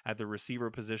impact at the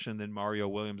receiver position than Mario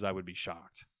Williams, I would be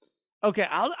shocked. Okay,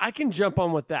 I can jump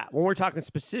on with that when we're talking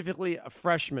specifically a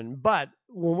freshman. But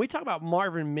when we talk about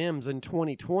Marvin Mims in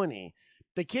 2020,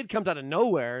 the kid comes out of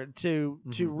nowhere to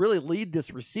really lead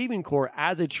this receiving corps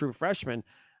as a true freshman.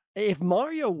 If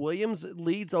Mario Williams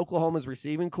leads Oklahoma's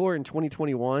receiving corps in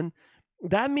 2021,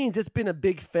 that means it's been a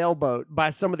big failboat by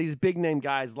some of these big name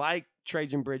guys like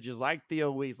Trajan Bridges, like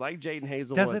Theo Weiss, like Jaden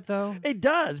Hazelwood. Does it though? It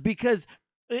does, because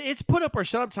it's put up or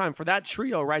shut up time for that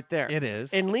trio right there. It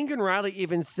is. And Lincoln Riley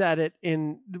even said it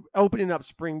in opening up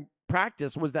spring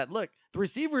practice, was that, look, the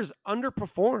receivers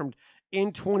underperformed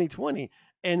in 2020.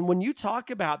 And when you talk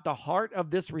about the heart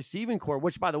of this receiving corps,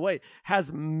 which, by the way,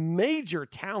 has major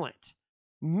talent,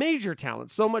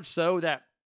 so much so that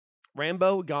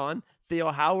Rambo gone,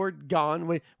 Theo Howard gone.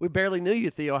 We barely knew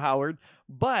you, Theo Howard.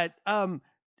 But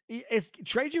if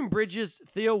Trajan Bridges,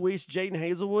 Theo Weiss, Jaden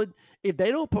Hazelwood, if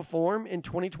they don't perform in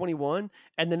 2021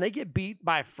 and then they get beat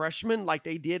by freshmen like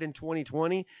they did in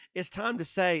 2020, it's time to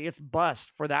say it's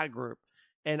bust for that group.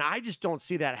 And I just don't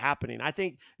see that happening. I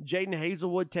think Jaden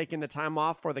Hazelwood taking the time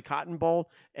off for the Cotton Bowl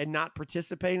and not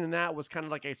participating in that was kind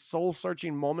of like a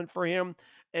soul-searching moment for him,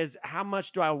 is how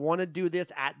much do I want to do this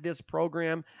at this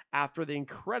program after the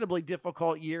incredibly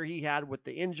difficult year he had with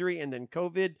the injury and then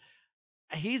COVID.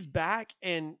 He's back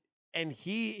and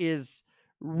he is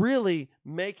really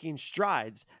making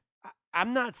strides.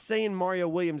 I'm not saying Mario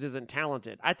Williams isn't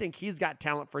talented. I think he's got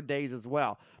talent for days as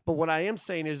well. But what I am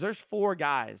saying is there's four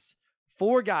guys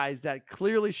that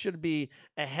clearly should be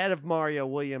ahead of Mario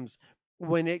Williams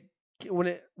when it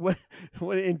when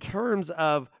in terms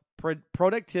of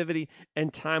productivity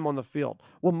and time on the field.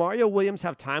 Will Mario Williams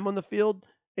have time on the field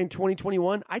in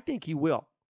 2021? I think he will.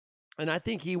 And I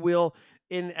think he will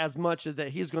in as much as that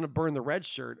he's going to burn the red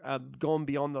shirt going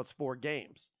beyond those 4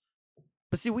 games.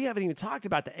 But see, we haven't even talked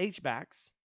about the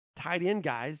H-backs, tight end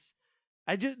guys.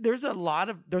 There's a lot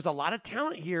of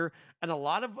talent here and a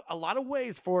lot of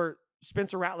ways for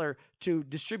Spencer Rattler to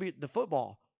distribute the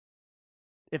football.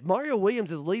 If Mario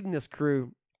Williams is leading this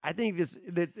crew, I think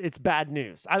it's bad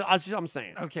news. I'm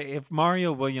saying. Okay, if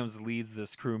Mario Williams leads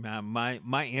this crew, man,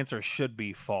 my answer should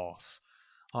be false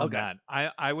on Okay. that.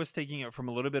 I was taking it from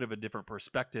a little bit of a different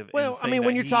perspective. and Well, I saying mean, that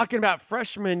when you're he- talking about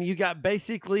freshmen, you got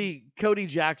basically Cody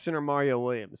Jackson or Mario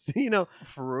Williams.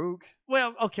 Farouk,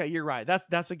 Well, okay, you're right.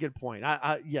 That's a good point.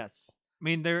 Yes. I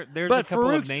mean, there's But a couple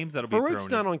Farouk's, of names that'll be Farouk's thrown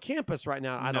not in. on campus right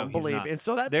now, I No, don't he's believe. not. And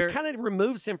so that There- kind of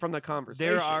removes him from the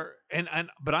conversation. There are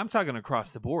but I'm talking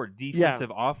across the board,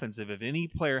 defensive, offensive. If any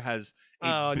player has a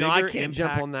Oh, bigger no, I can't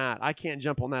jump on impact that. I can't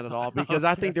jump on that at all because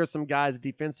I Okay. think there's some guys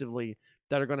defensively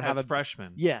that are going to have as a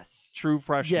freshmen, yes. true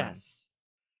freshmen. Yes.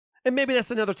 And maybe that's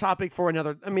another topic for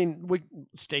another. I mean, we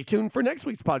stay tuned for next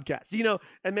week's podcast,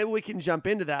 and maybe we can jump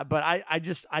into that. But I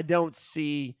don't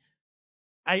see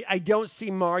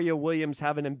Mario Williams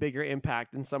having a bigger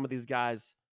impact than some of these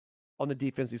guys on the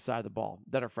defensive side of the ball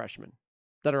that are freshmen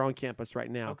that are on campus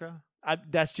right now. Okay.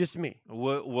 That's just me.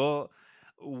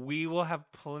 We will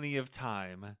have plenty of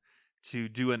time to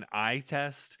do an eye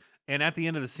test. And at the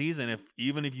end of the season,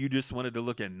 even if you just wanted to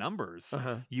look at numbers,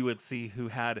 Uh-huh. you would see who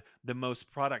had the most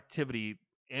productivity.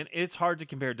 And it's hard to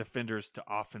compare defenders to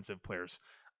offensive players.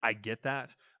 I get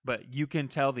that, but you can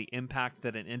tell the impact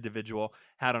that an individual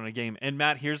had on a game. And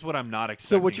Matt, here's what I'm not So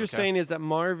expecting. what you're okay? saying is that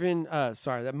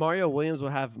that Mario Williams will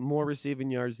have more receiving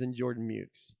yards than Jordan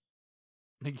Mukes.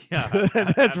 Yeah,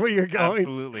 That's where you're going.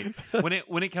 Absolutely.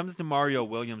 When it comes to Mario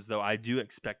Williams, though, I do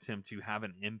expect him to have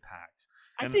an impact.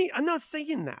 I'm not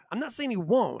saying that. I'm not saying he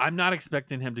won't. I'm not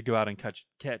expecting him to go out and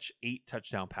catch 8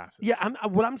 touchdown passes. Yeah,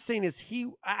 what I'm saying is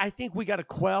I think we got to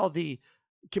quell the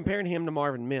comparing him to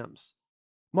Marvin Mims.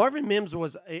 Marvin Mims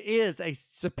is a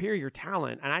superior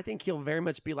talent, and I think he'll very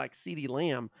much be like CeeDee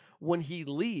Lamb when he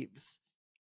leaves.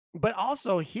 But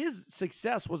also, his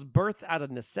success was birthed out of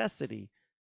necessity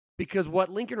because what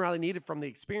Lincoln Riley needed from the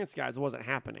experienced guys wasn't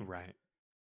happening. Right.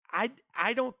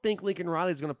 I don't think Lincoln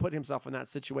Riley is going to put himself in that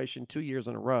situation 2 years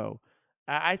in a row.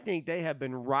 I think they have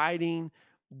been riding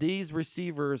these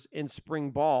receivers in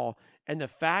spring ball, and the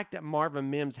fact that Marvin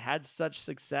Mims had such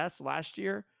success last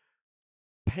year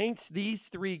paints these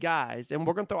 3 guys, and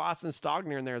we're going to throw Austin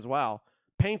Stogner in there as well,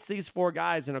 paints these 4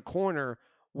 guys in a corner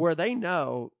where they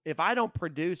know if I don't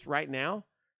produce right now,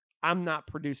 I'm not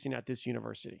producing at this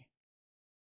university.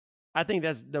 I think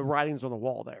that's the writing's on the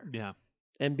wall there. Yeah.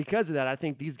 And because of that, I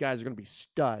think these guys are going to be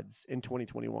studs in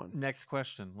 2021. Next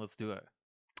question. Let's do it.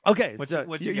 Okay, What so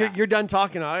you got? you're done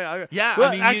talking. Yeah. Well,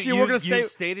 I mean, actually, you we're going to stay.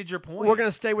 stated your point. We're going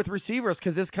to stay with receivers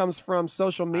because this comes from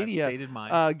social I've media. stated mine.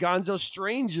 Gonzo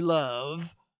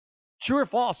Strangelove. True or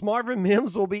false? Marvin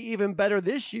Mims will be even better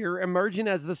this year, emerging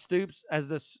as the Stoops, I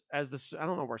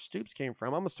don't know where Stoops came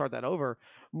from. I'm gonna start that over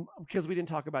because we didn't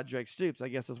talk about Drake Stoops. I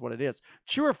guess that's what it is.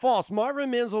 True or false? Marvin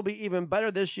Mims will be even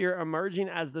better this year, emerging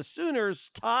as the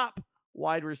Sooners' top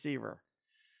wide receiver.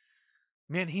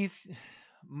 Man,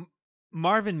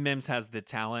 Marvin Mims has the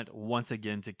talent once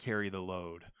again to carry the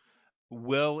load.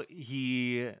 Will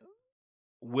he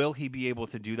be able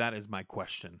to do that is my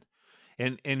question.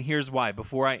 And here's why.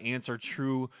 Before I answer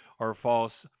true or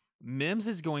false, Mims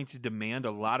is going to demand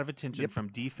a lot of attention from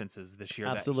defenses this year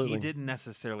Absolutely. that he didn't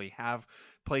necessarily have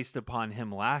placed upon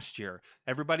him last year.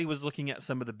 Everybody was looking at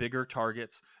some of the bigger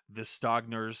targets, the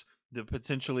Stogners, the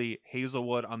potentially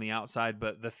Hazelwood on the outside,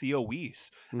 but the Theo Weiss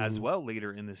as well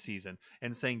later in the season,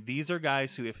 and saying these are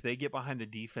guys who, if they get behind the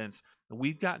defense,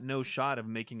 we've got no shot of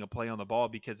making a play on the ball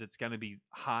because it's going to be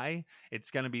high,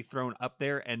 it's going to be thrown up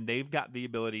there, and they've got the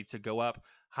ability to go up,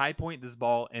 high point this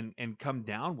ball, and come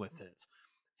down with it.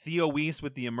 Theo Weiss,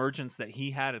 with the emergence that he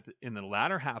had in the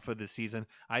latter half of the season,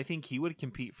 I think he would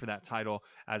compete for that title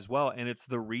as well. And it's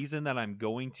the reason that I'm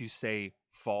going to say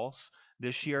false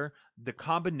this year. The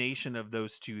combination of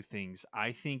those two things,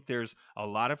 I think there's a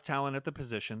lot of talent at the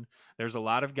position. There's a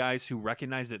lot of guys who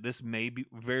recognize that this may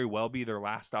very well be their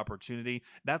last opportunity.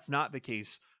 That's not the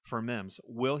case for Mims.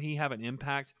 Will he have an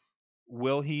impact?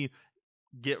 Will he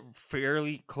get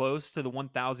fairly close to the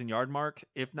 1,000-yard mark,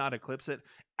 if not eclipse it?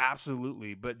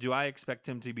 Absolutely. But do I expect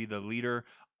him to be the leader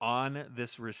on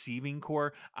this receiving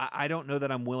core, I don't know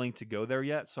that I'm willing to go there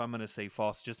yet. So I'm going to say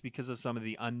false, just because of some of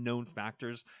the unknown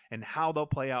factors and how they'll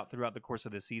play out throughout the course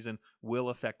of the season will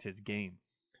affect his game.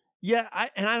 Yeah, I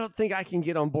don't think I can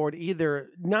get on board either.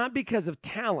 Not because of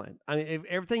talent. I mean,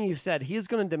 everything you said, he's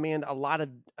going to demand a lot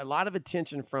of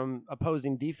attention from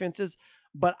opposing defenses.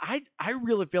 But I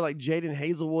really feel like Jaden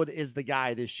Hazelwood is the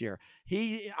guy this year.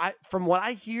 From what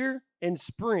I hear in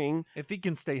spring, If he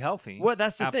can stay healthy, well,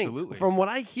 that's the absolutely. thing. From what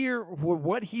I hear,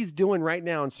 what he's doing right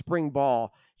now in spring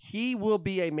ball, he will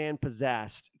be a man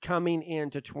possessed coming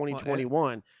into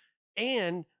 2021.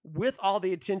 And with all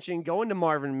the attention going to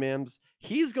Marvin Mims,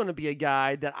 he's going to be a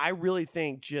guy that I really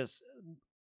think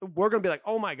we're going to be like,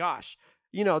 oh my gosh,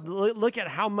 look at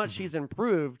how much he's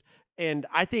improved. And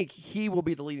I think he will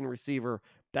be the leading receiver.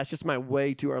 That's just my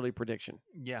way too early prediction.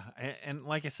 Yeah, and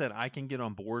like I said, I can get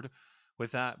on board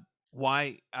with that.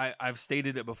 Why? I've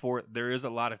stated it before. There is a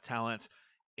lot of talent,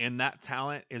 and that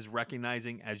talent is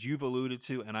recognizing, as you've alluded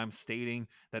to, and I'm stating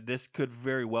that this could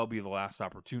very well be the last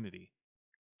opportunity.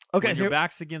 Okay, When your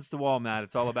back's against the wall, Matt,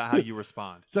 it's all about how you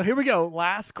respond. So here we go.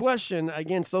 Last question.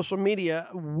 Again, social media.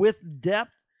 With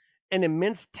depth and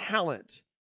immense talent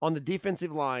on the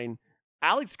defensive line,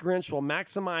 Alex Grinch will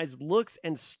maximize looks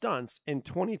and stunts in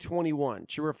 2021.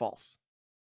 True or false?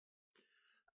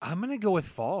 I'm going to go with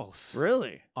false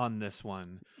Really? on this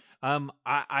one.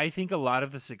 I think a lot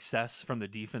of the success from the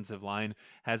defensive line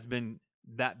has been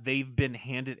that they've been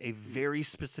handed a very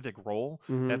specific role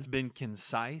that's been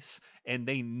concise, and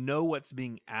they know what's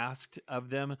being asked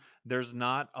of them. There's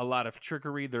not a lot of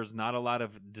trickery. There's not a lot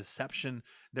of deception.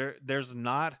 There's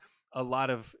not a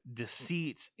lot of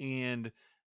deceit and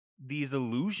these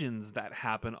illusions that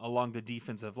happen along the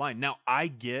defensive line. Now, I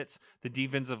get the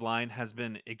defensive line has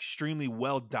been extremely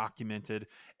well documented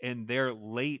in their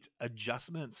late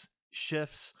adjustments,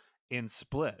 shifts, and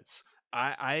splits.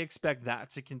 I expect that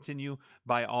to continue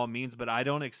by all means, but I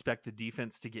don't expect the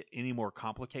defense to get any more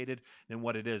complicated than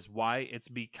what it is. Why? It's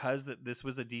because that this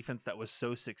was a defense that was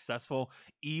so successful,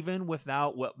 even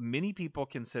without what many people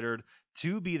considered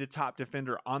to be the top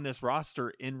defender on this roster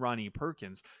in Ronnie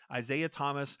Perkins. Isaiah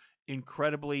Thomas,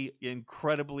 incredibly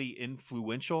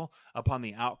influential upon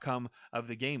the outcome of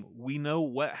the game. We know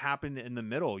what happened in the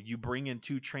middle. You bring in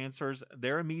two transfers,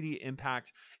 their immediate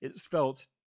impact is felt.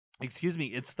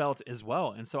 It's felt as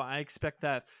well. And so I expect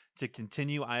that to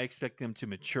continue. I expect them to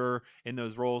mature in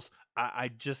those roles. I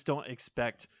just don't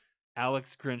expect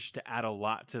Alex Grinch to add a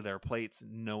lot to their plates,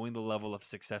 knowing the level of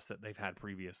success that they've had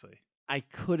previously. I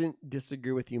couldn't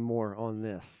disagree with you more on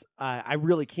this. I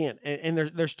really can't. And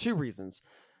there's two reasons.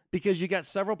 Because you got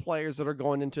several players that are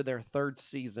going into their third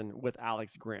season with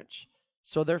Alex Grinch.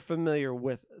 So they're familiar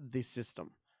with the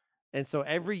system. And so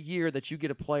every year that you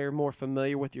get a player more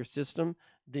familiar with your system,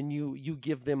 then you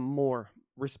give them more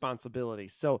responsibility.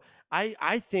 So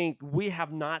I think we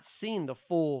have not seen the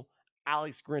full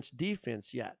Alex Grinch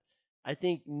defense yet. I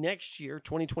think next year,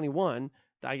 2021,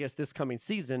 I guess this coming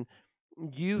season,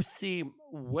 you see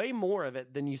way more of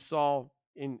it than you saw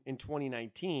in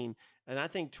 2019. And I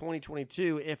think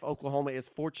 2022, if Oklahoma is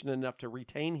fortunate enough to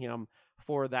retain him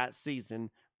for that season,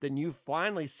 then you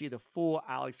finally see the full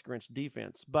Alex Grinch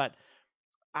defense. But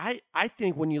I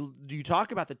think when you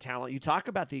talk about the talent, you talk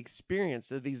about the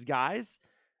experience of these guys,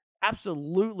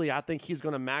 absolutely, I think he's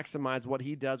going to maximize what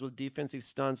he does with defensive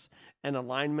stunts and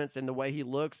alignments and the way he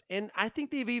looks. And I think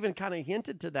they've even kind of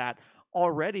hinted to that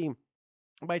already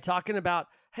by talking about,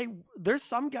 hey, there's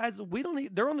some guys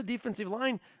they're on the defensive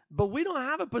line, but we don't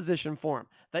have a position for them.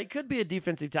 They could be a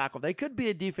defensive tackle. They could be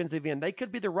a defensive end. They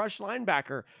could be the rush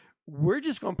linebacker. We're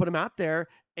just going to put them out there,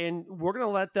 and we're going to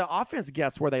let the offense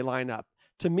guess where they line up.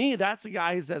 To me, that's a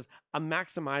guy who says, I'm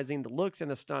maximizing the looks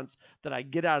and the stunts that I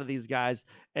get out of these guys.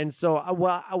 And so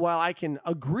while I can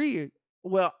agree,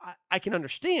 I can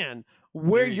understand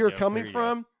where you're coming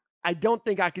from. I don't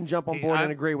think I can jump on board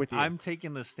and agree with you. I'm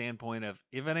taking the standpoint of,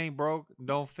 if it ain't broke,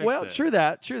 don't fix it. Well, true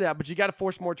that, but you got to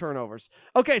force more turnovers.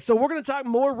 Okay, so we're going to talk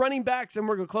more running backs, and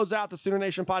we're going to close out the Sooner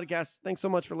Nation podcast. Thanks so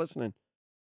much for listening.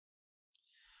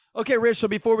 Okay, Rich, so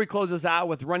before we close this out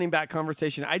with running back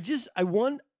conversation, I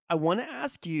want to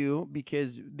ask you,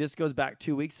 because this goes back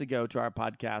 2 weeks ago to our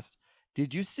podcast.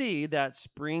 Did you see that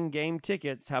spring game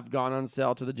tickets have gone on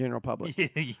sale to the general public?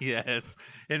 Yes.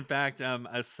 In fact,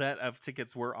 a set of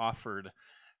tickets were offered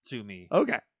to me.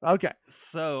 Okay.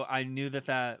 So I knew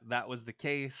that was the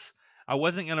case. I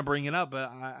wasn't going to bring it up, but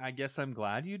I guess I'm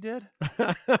glad you did.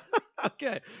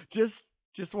 Okay.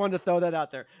 Just wanted to throw that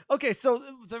out there. Okay, so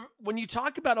when you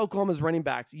talk about Oklahoma's running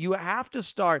backs, you have to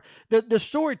start. The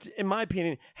story, in my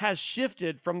opinion, has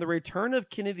shifted from the return of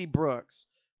Kennedy Brooks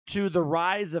to the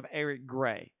rise of Eric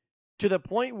Gray to the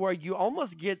point where you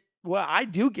almost get, well, I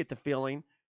do get the feeling,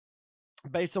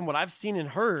 based on what I've seen and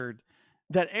heard,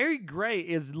 that Eric Gray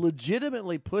is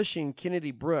legitimately pushing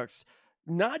Kennedy Brooks,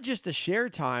 not just to share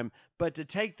time, but to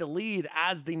take the lead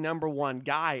as the number one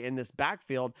guy in this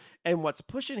backfield. And what's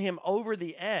pushing him over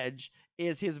the edge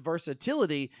is his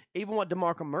versatility. Even what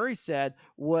DeMarco Murray said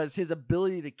was his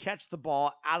ability to catch the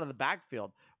ball out of the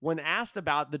backfield. When asked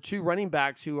about the two running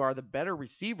backs who are the better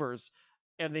receivers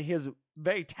and his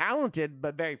very talented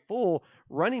but very full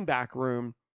running back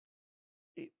room,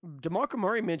 DeMarco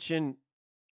Murray mentioned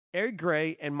Eric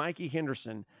Gray and Mikey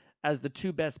Henderson as the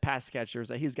two best pass catchers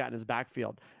that he's got in his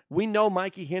backfield. We know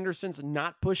Mikey Henderson's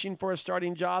not pushing for a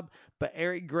starting job, but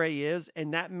Eric Gray is,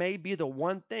 and that may be the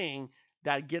one thing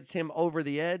that gets him over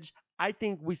the edge. I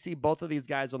think we see both of these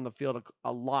guys on the field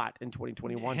a lot in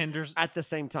 2021 at the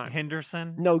same time.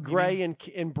 Henderson? No, Gray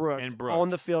and Brooks on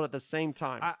the field at the same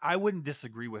time. I wouldn't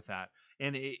disagree with that.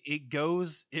 And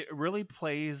it really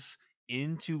plays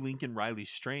into Lincoln Riley's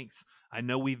strengths. I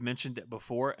know we've mentioned it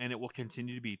before, and it will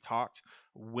continue to be talked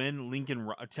when Lincoln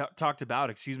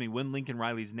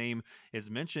Riley's name is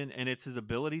mentioned, and it's his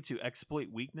ability to exploit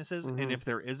weaknesses, and if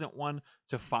there isn't one,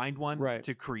 to find one,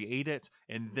 to create it,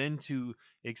 and then to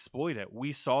exploit it.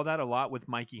 We saw that a lot with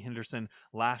Mikey Henderson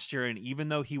last year, and even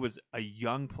though he was a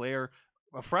young player,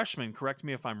 a freshman, correct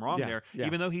me if I'm wrong there. Yeah.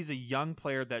 Even though he's a young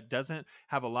player that doesn't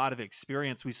have a lot of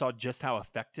experience, we saw just how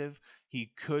effective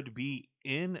he could be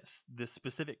in the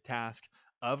specific task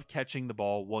of catching the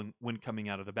ball when coming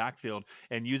out of the backfield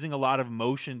and using a lot of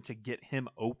motion to get him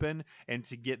open and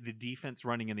to get the defense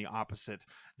running in the opposite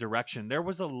direction. There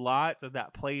was a lot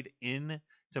that played in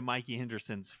to Mikey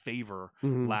Henderson's favor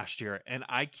last year, and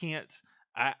I can't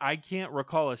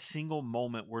recall a single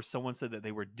moment where someone said that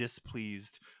they were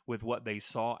displeased with what they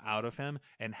saw out of him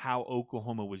and how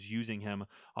Oklahoma was using him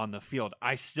on the field.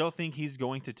 I still think he's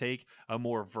going to take a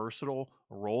more versatile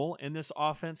role in this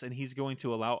offense, and he's going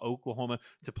to allow Oklahoma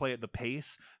to play at the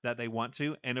pace that they want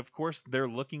to. And of course, they're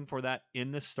looking for that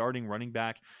in the starting running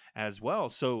back as well.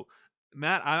 So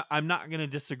Matt, I'm not going to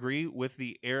disagree with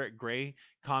the Eric Gray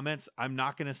comments. I'm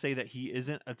not going to say that he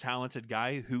isn't a talented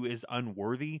guy who is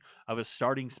unworthy of a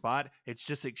starting spot. It's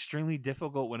just extremely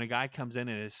difficult when a guy comes in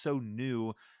and is so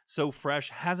new, so fresh,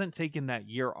 hasn't taken that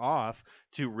year off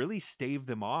to really stave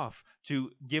them off,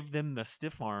 to give them the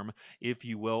stiff arm, if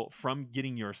you will, from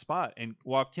getting your spot. And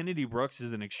while Kennedy Brooks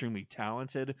is an extremely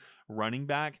talented running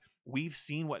back, we've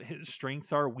seen what his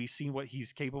strengths are. We've seen what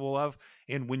he's capable of.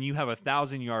 And when you have a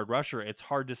 1,000-yard rusher, it's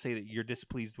hard to say that you're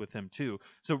displeased with him too.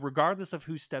 So regardless of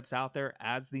who steps out there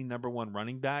as the number one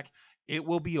running back, it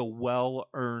will be a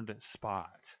well-earned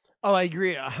spot. Oh, I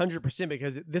agree 100%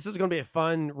 because this is going to be a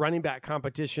fun running back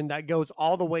competition that goes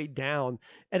all the way down.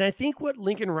 And I think what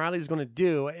Lincoln Riley is going to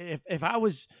do, if I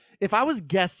was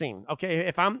guessing, okay,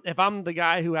 if I'm the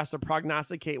guy who has to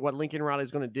prognosticate what Lincoln Riley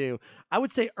is going to do, I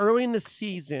would say early in the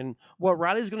season, what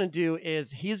Riley is going to do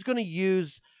is he's going to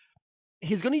use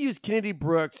Kennedy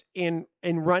Brooks in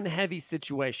run heavy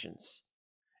situations,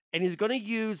 and he's going to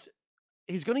use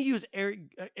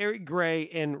Eric Gray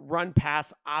in run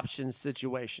pass option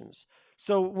situations.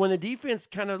 So when the defense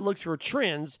kind of looks for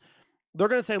trends, they're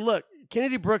going to say, look,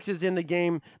 Kennedy Brooks is in the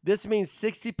game. This means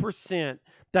 60%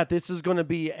 that this is going to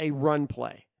be a run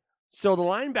play. So the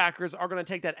linebackers are going to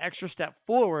take that extra step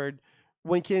forward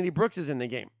when Kennedy Brooks is in the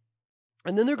game.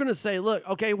 And then they're going to say, look,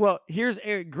 okay, well, here's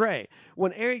Eric Gray.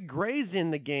 When Eric Gray's in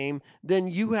the game, then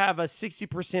you have a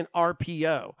 60%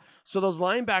 RPO. So those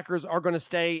linebackers are going to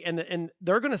stay, and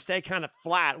they're going to stay kind of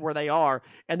flat where they are.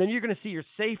 And then you're going to see your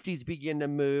safeties begin to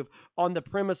move on the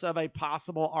premise of a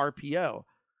possible RPO.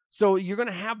 So you're going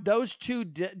to have those two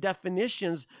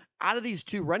definitions out of these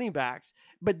two running backs.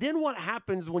 But then what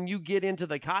happens when you get into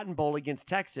the Cotton Bowl against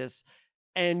Texas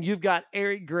and you've got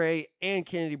Eric Gray and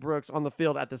Kennedy Brooks on the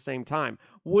field at the same time?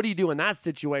 What do you do in that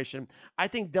situation? I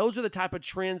think those are the type of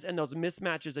trends and those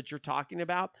mismatches that you're talking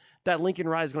about that Lincoln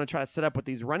Riley is going to try to set up with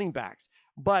these running backs.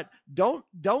 But don't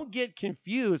get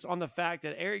confused on the fact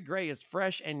that Eric Gray is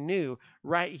fresh and new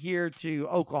right here to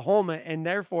Oklahoma, and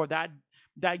therefore that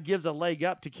gives a leg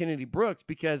up to Kennedy Brooks,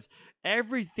 because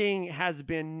everything has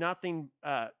been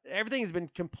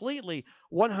completely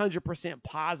 100%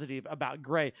 positive about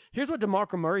Gray. Here's what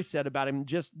DeMarco Murray said about him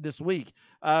just this week.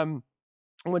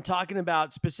 when talking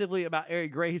about specifically about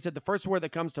Eric Gray, he said the first word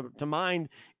that comes to mind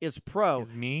is pro.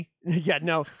 Is me? Yeah,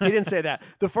 no, he didn't say that.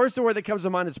 The first word that comes to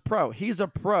mind is pro. He's a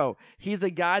pro. He's a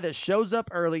guy that shows up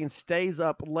early and stays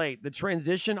up late. The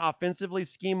transition offensively,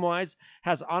 scheme-wise,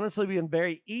 has honestly been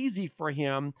very easy for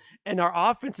him, and our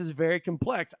offense is very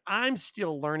complex. I'm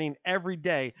still learning every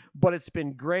day, but it's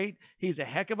been great. He's a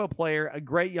heck of a player, a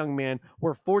great young man.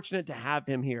 We're fortunate to have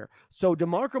him here. So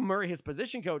DeMarco Murray, his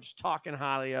position coach, talking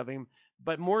highly of him,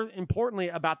 but more importantly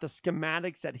about the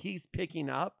schematics that he's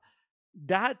picking up,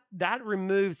 that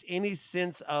removes any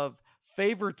sense of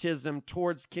favoritism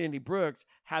towards Kennedy Brooks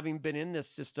having been in this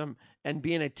system and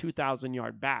being a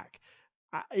 2,000-yard back.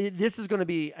 This is going to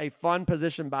be a fun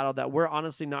position battle that we're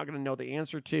honestly not going to know the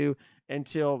answer to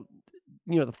until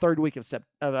the third week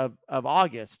of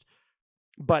August.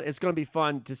 But it's going to be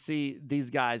fun to see these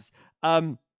guys.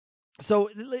 So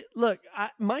look,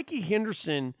 Mikey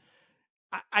Henderson.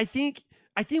 I think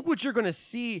what you're going to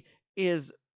see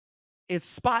is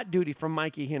spot duty from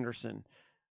Mikey Henderson.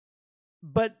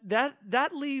 But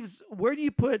that leaves, where do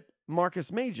you put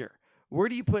Marcus Major? Where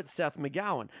do you put Seth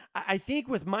McGowan? I think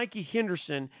with Mikey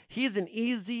Henderson, he's an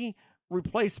easy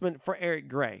replacement for Eric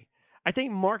Gray. I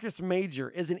think Marcus Major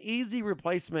is an easy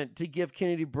replacement to give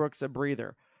Kennedy Brooks a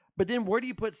breather. But then where do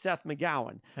you put Seth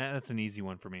McGowan? That's an easy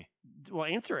one for me. Well,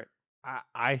 answer it.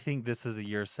 I think this is a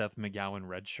year Seth McGowan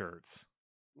red shirts.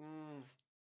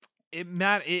 It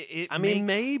makes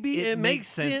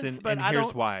sense, and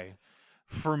here's why.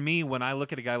 For me, when I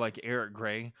look at a guy like Eric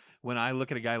Gray, when I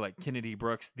look at a guy like Kennedy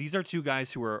Brooks, these are two guys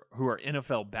who are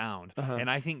NFL bound, and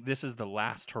I think this is the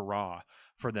last hurrah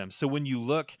for them. So when you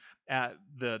look at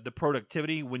the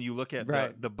productivity, when you look at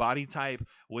the body type,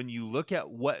 when you look at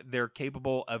what they're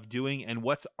capable of doing and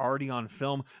what's already on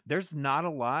film, there's not a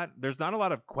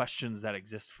lot of questions that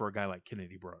exist for a guy like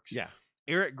Kennedy Brooks. Yeah.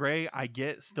 Eric Gray, I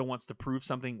get, still wants to prove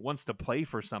something, wants to play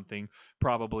for something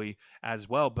probably as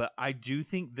well. But I do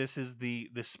think this is the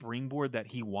springboard that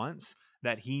he wants,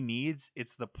 that he needs.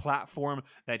 It's the platform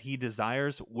that he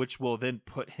desires, which will then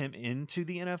put him into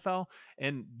the NFL.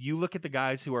 And you look at the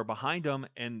guys who are behind him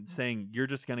and saying, you're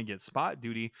just going to get spot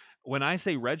duty. When I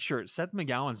say red shirt, Seth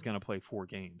McGowan's going to play 4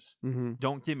 games. Mm-hmm.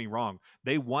 Don't get me wrong.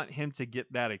 They want him to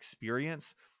get that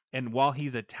experience. And while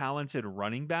he's a talented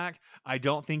running back, I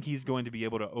don't think he's going to be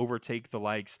able to overtake the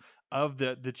likes of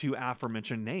the two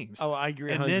aforementioned names. Oh, I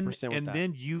agree 100% with that. And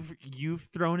then you've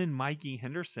thrown in Mikey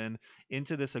Henderson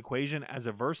into this equation as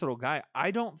a versatile guy.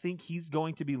 I don't think he's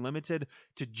going to be limited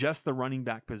to just the running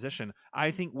back position.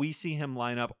 I think we see him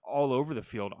line up all over the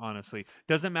field, honestly.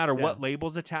 Doesn't matter what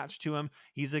labels attached to him.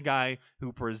 He's a guy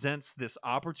who presents this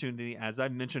opportunity, as I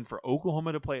mentioned, for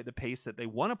Oklahoma to play at the pace that they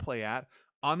want to play at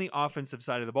on the offensive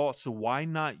side of the ball. So why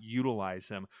not utilize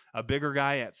him? A bigger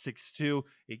guy at 6'2",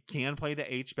 it can play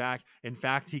the H-back. In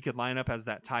fact, he could line up as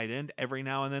that tight end every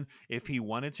now and then if he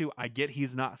wanted to. I get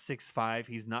he's not 6'5",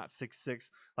 he's not 6'6",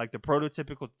 like the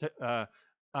prototypical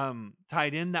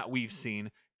tight end that we've seen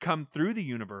come through the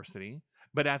university.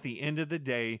 But at the end of the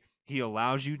day, he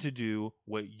allows you to do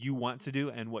what you want to do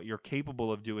and what you're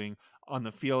capable of doing on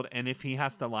the field. And if he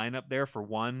has to line up there for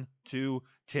 1, 2,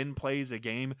 10 plays a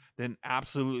game, then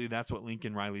absolutely that's what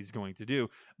Lincoln Riley's going to do.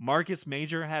 Marcus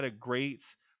Major had a great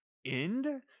end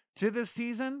to the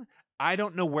season. I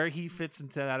don't know where he fits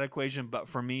into that equation, but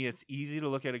for me, it's easy to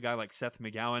look at a guy like Seth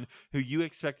McGowan, who you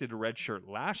expected to redshirt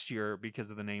last year because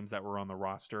of the names that were on the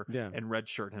roster, and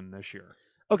redshirt him this year.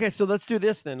 Okay, so let's do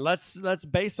this then. Let's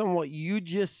based on what you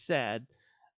just said,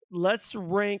 let's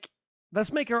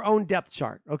make our own depth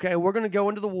chart. Okay, we're going to go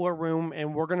into the war room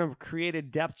and we're going to create a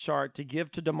depth chart to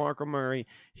give to DeMarco Murray.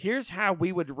 Here's how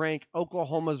we would rank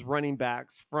Oklahoma's running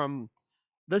backs from.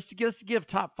 Let's give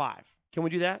top 5. Can we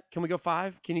do that? Can we go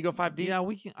 5? Can you go 5 deep? Yeah,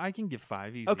 we can. I can give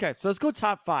 5 easy. Okay, so let's go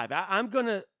top 5. I'm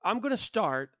gonna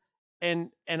start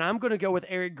and I'm gonna go with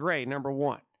Eric Gray, number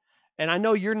 1. And I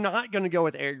know you're not gonna go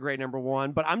with Eric Gray, number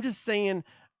 1, but I'm just saying,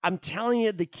 I'm telling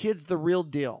you, the kid's the real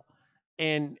deal.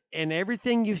 And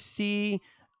everything you see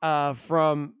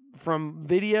from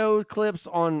video clips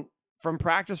from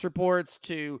practice reports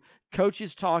to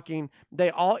coaches talking, they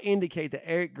all indicate that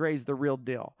Eric Gray's the real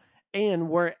deal. And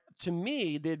where, to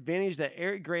me, the advantage that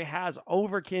Eric Gray has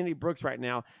over Kennedy Brooks right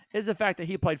now is the fact that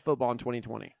he played football in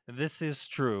 2020. This is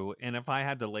true. And if I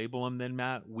had to label him then,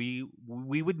 Matt, we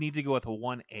would need to go with a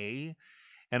 1A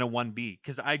and a 1B,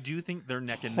 because I do think they're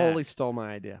neck and neck. Totally stole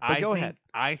my idea. But go ahead.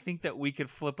 I think that we could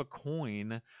flip a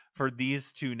coin for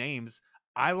these two names.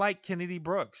 I like Kennedy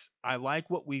Brooks. I like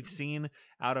what we've seen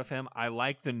out of him. I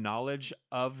like the knowledge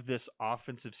of this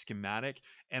offensive schematic,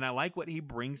 and I like what he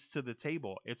brings to the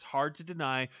table. It's hard to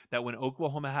deny that when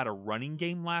Oklahoma had a running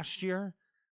game last year,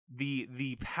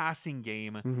 the passing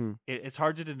game, Mm-hmm. it's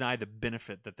hard to deny the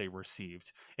benefit that they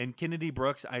received. And Kennedy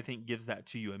Brooks, I think, gives that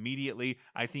to you immediately.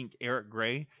 I think Eric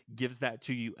Gray gives that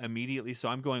to you immediately. So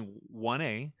I'm going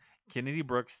 1A, Kennedy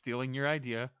Brooks stealing your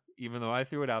idea, even though I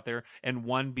threw it out there, and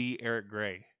 1B, Eric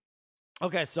Gray.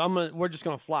 Okay, so we're just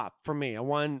gonna flop for me.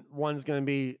 One's gonna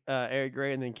be Eric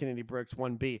Gray, and then Kennedy Brooks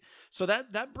 1B. So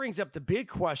that brings up the big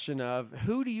question of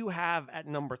who do you have at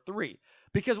number 3?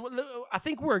 Because I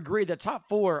think we're agreed that top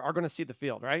 4 are gonna see the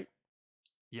field, right?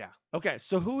 Yeah. Okay,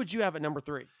 so who would you have at number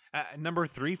 3? Number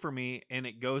 3 for me, and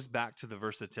it goes back to the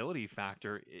versatility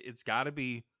factor. It's got to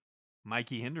be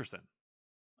Mikey Henderson.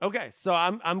 Okay, so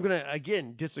I'm gonna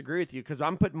again disagree with you because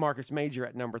I'm putting Marcus Major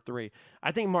at number 3.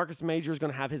 I think Marcus Major is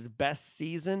gonna have his best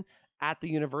season at the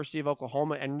University of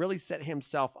Oklahoma and really set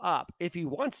himself up, if he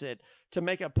wants it, to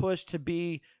make a push to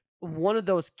be one of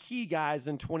those key guys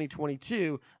in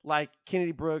 2022, like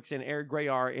Kennedy Brooks and Eric Gray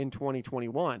are in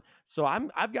 2021. So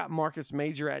I've got Marcus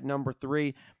Major at number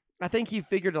 3. I think he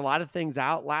figured a lot of things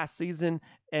out last season,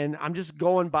 and I'm just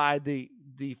going by the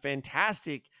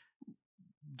fantastic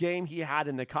game he had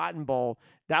in the Cotton Bowl.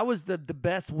 That was the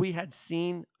best we had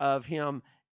seen of him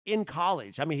in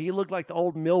college. I mean, he looked like the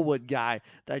old Millwood guy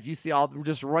that you see all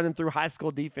just running through high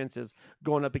school defenses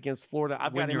going up against Florida.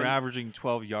 When you're averaging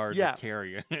 12 yards a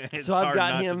carry, it's so I've hard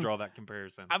got not him, to draw that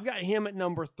comparison. I've got him at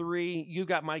number 3. You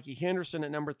got Mikey Henderson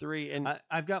at number 3, and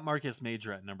I've got Marcus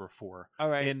Major at number 4. All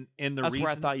right, and the that's reason,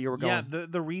 where I thought you were going. Yeah,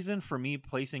 the reason for me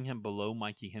placing him below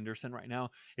Mikey Henderson right now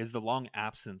is the long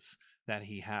absence that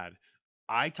he had.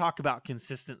 I talk about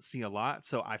consistency a lot,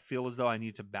 so I feel as though I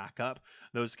need to back up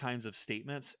those kinds of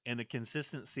statements. And the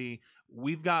consistency,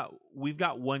 we've got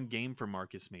one game for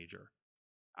Marcus Major.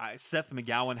 Seth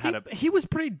McGowan had he was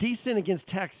pretty decent against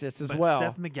Texas as but well.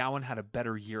 Seth McGowan had a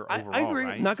better year overall. I agree.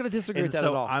 Right? Not going to disagree with that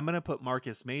so at all. I'm going to put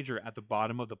Marcus Major at the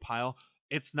bottom of the pile.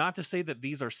 It's not to say that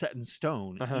these are set in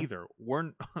stone either.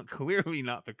 We're clearly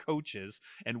not the coaches,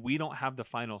 and we don't have the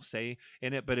final say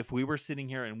in it. But if we were sitting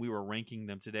here and we were ranking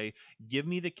them today, give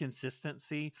me the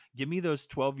consistency. Give me those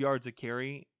 12 yards a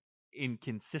carry in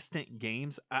consistent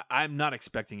games. I'm not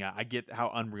expecting that. I get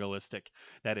how unrealistic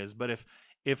that is. But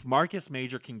if Marcus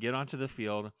Major can get onto the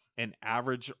field and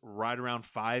average right around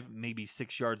 5, maybe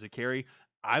 6 yards a carry,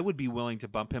 I would be willing to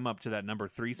bump him up to that number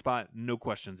 3 spot. No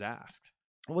questions asked.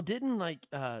 Well, didn't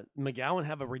McGowan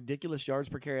have a ridiculous yards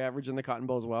per carry average in the Cotton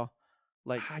Bowl as well?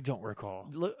 Like, I don't recall.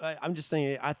 Look, I'm just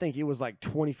saying. I think it was like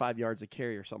 25 yards a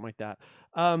carry or something like that.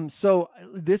 So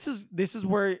this is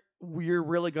where we're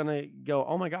really gonna go.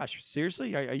 Oh my gosh,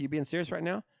 seriously? Are you being serious right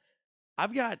now?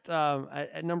 I've got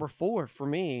at number 4 for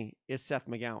me is Seth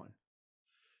McGowan.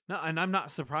 No, and I'm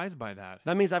not surprised by that.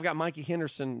 That means I've got Mikey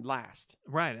Henderson last.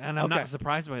 Right, and I'm not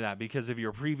surprised by that because of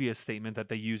your previous statement that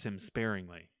they use him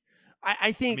sparingly.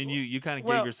 I think. I mean, you kind of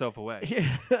gave yourself away.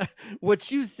 Yeah, what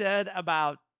you said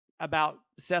about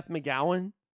Seth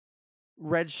McGowan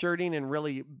redshirting and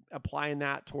really applying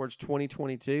that towards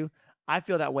 2022, I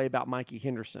feel that way about Mikey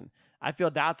Henderson. I feel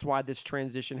that's why this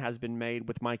transition has been made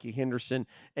with Mikey Henderson.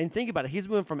 And think about it. He's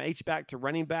moving from H-back to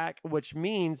running back, which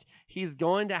means he's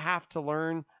going to have to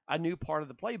learn a new part of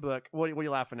the playbook. What are you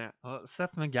laughing at? Well,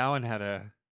 Seth McGowan had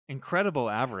a incredible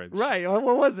average. Right.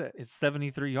 What was it? It's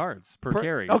 73 yards per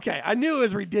carry. Okay. I knew it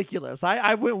was ridiculous.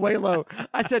 I went way low.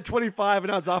 I said 25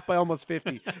 and I was off by almost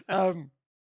 50.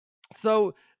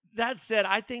 So that said,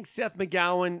 I think Seth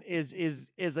McGowan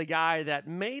is a guy that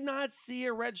may not see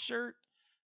a red shirt,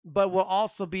 but will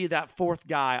also be that 4th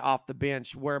guy off the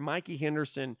bench where Mikey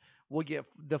Henderson will get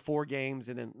the 4 games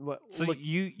and then so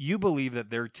you believe that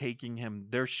they're taking him,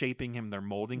 they're shaping him, they're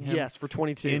molding him for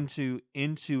 22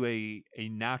 into a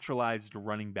naturalized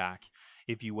running back,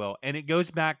 if you will. And it goes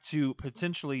back to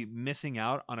potentially missing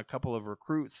out on a couple of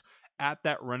recruits at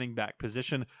that running back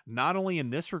position, not only in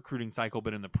this recruiting cycle,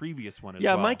 but in the previous one as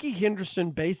well. Yeah, Mikey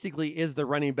Henderson basically is the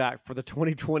running back for the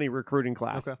 2020 recruiting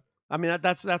class. Okay. I mean,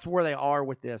 that's where they are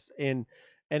with this. And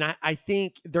I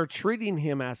think they're treating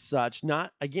him as such,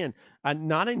 not a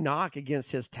knock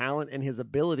against his talent and his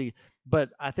ability,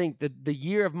 but I think the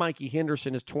year of Mikey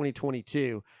Henderson is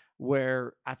 2022,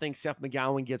 where I think Seth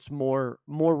McGowan gets more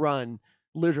run,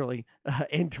 literally,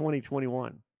 in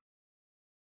 2021.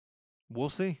 We'll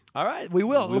see. All right, we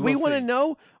will. We want to see.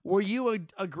 know, will you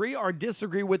agree or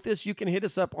disagree with this? You can hit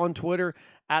us up on Twitter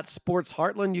at Sports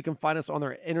Heartland. You can find us on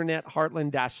our internet,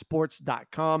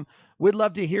 heartland-sports.com. We'd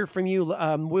love to hear from you.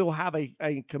 We'll have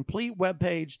a complete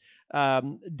webpage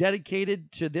dedicated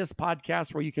to this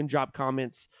podcast where you can drop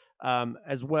comments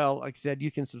as well. Like I said, you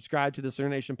can subscribe to the Sooner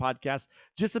Nation podcast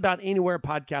just about anywhere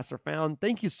podcasts are found.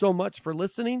 Thank you so much for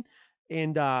listening,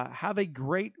 and have a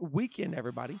great weekend,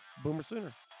 everybody. Boomer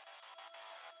Sooner.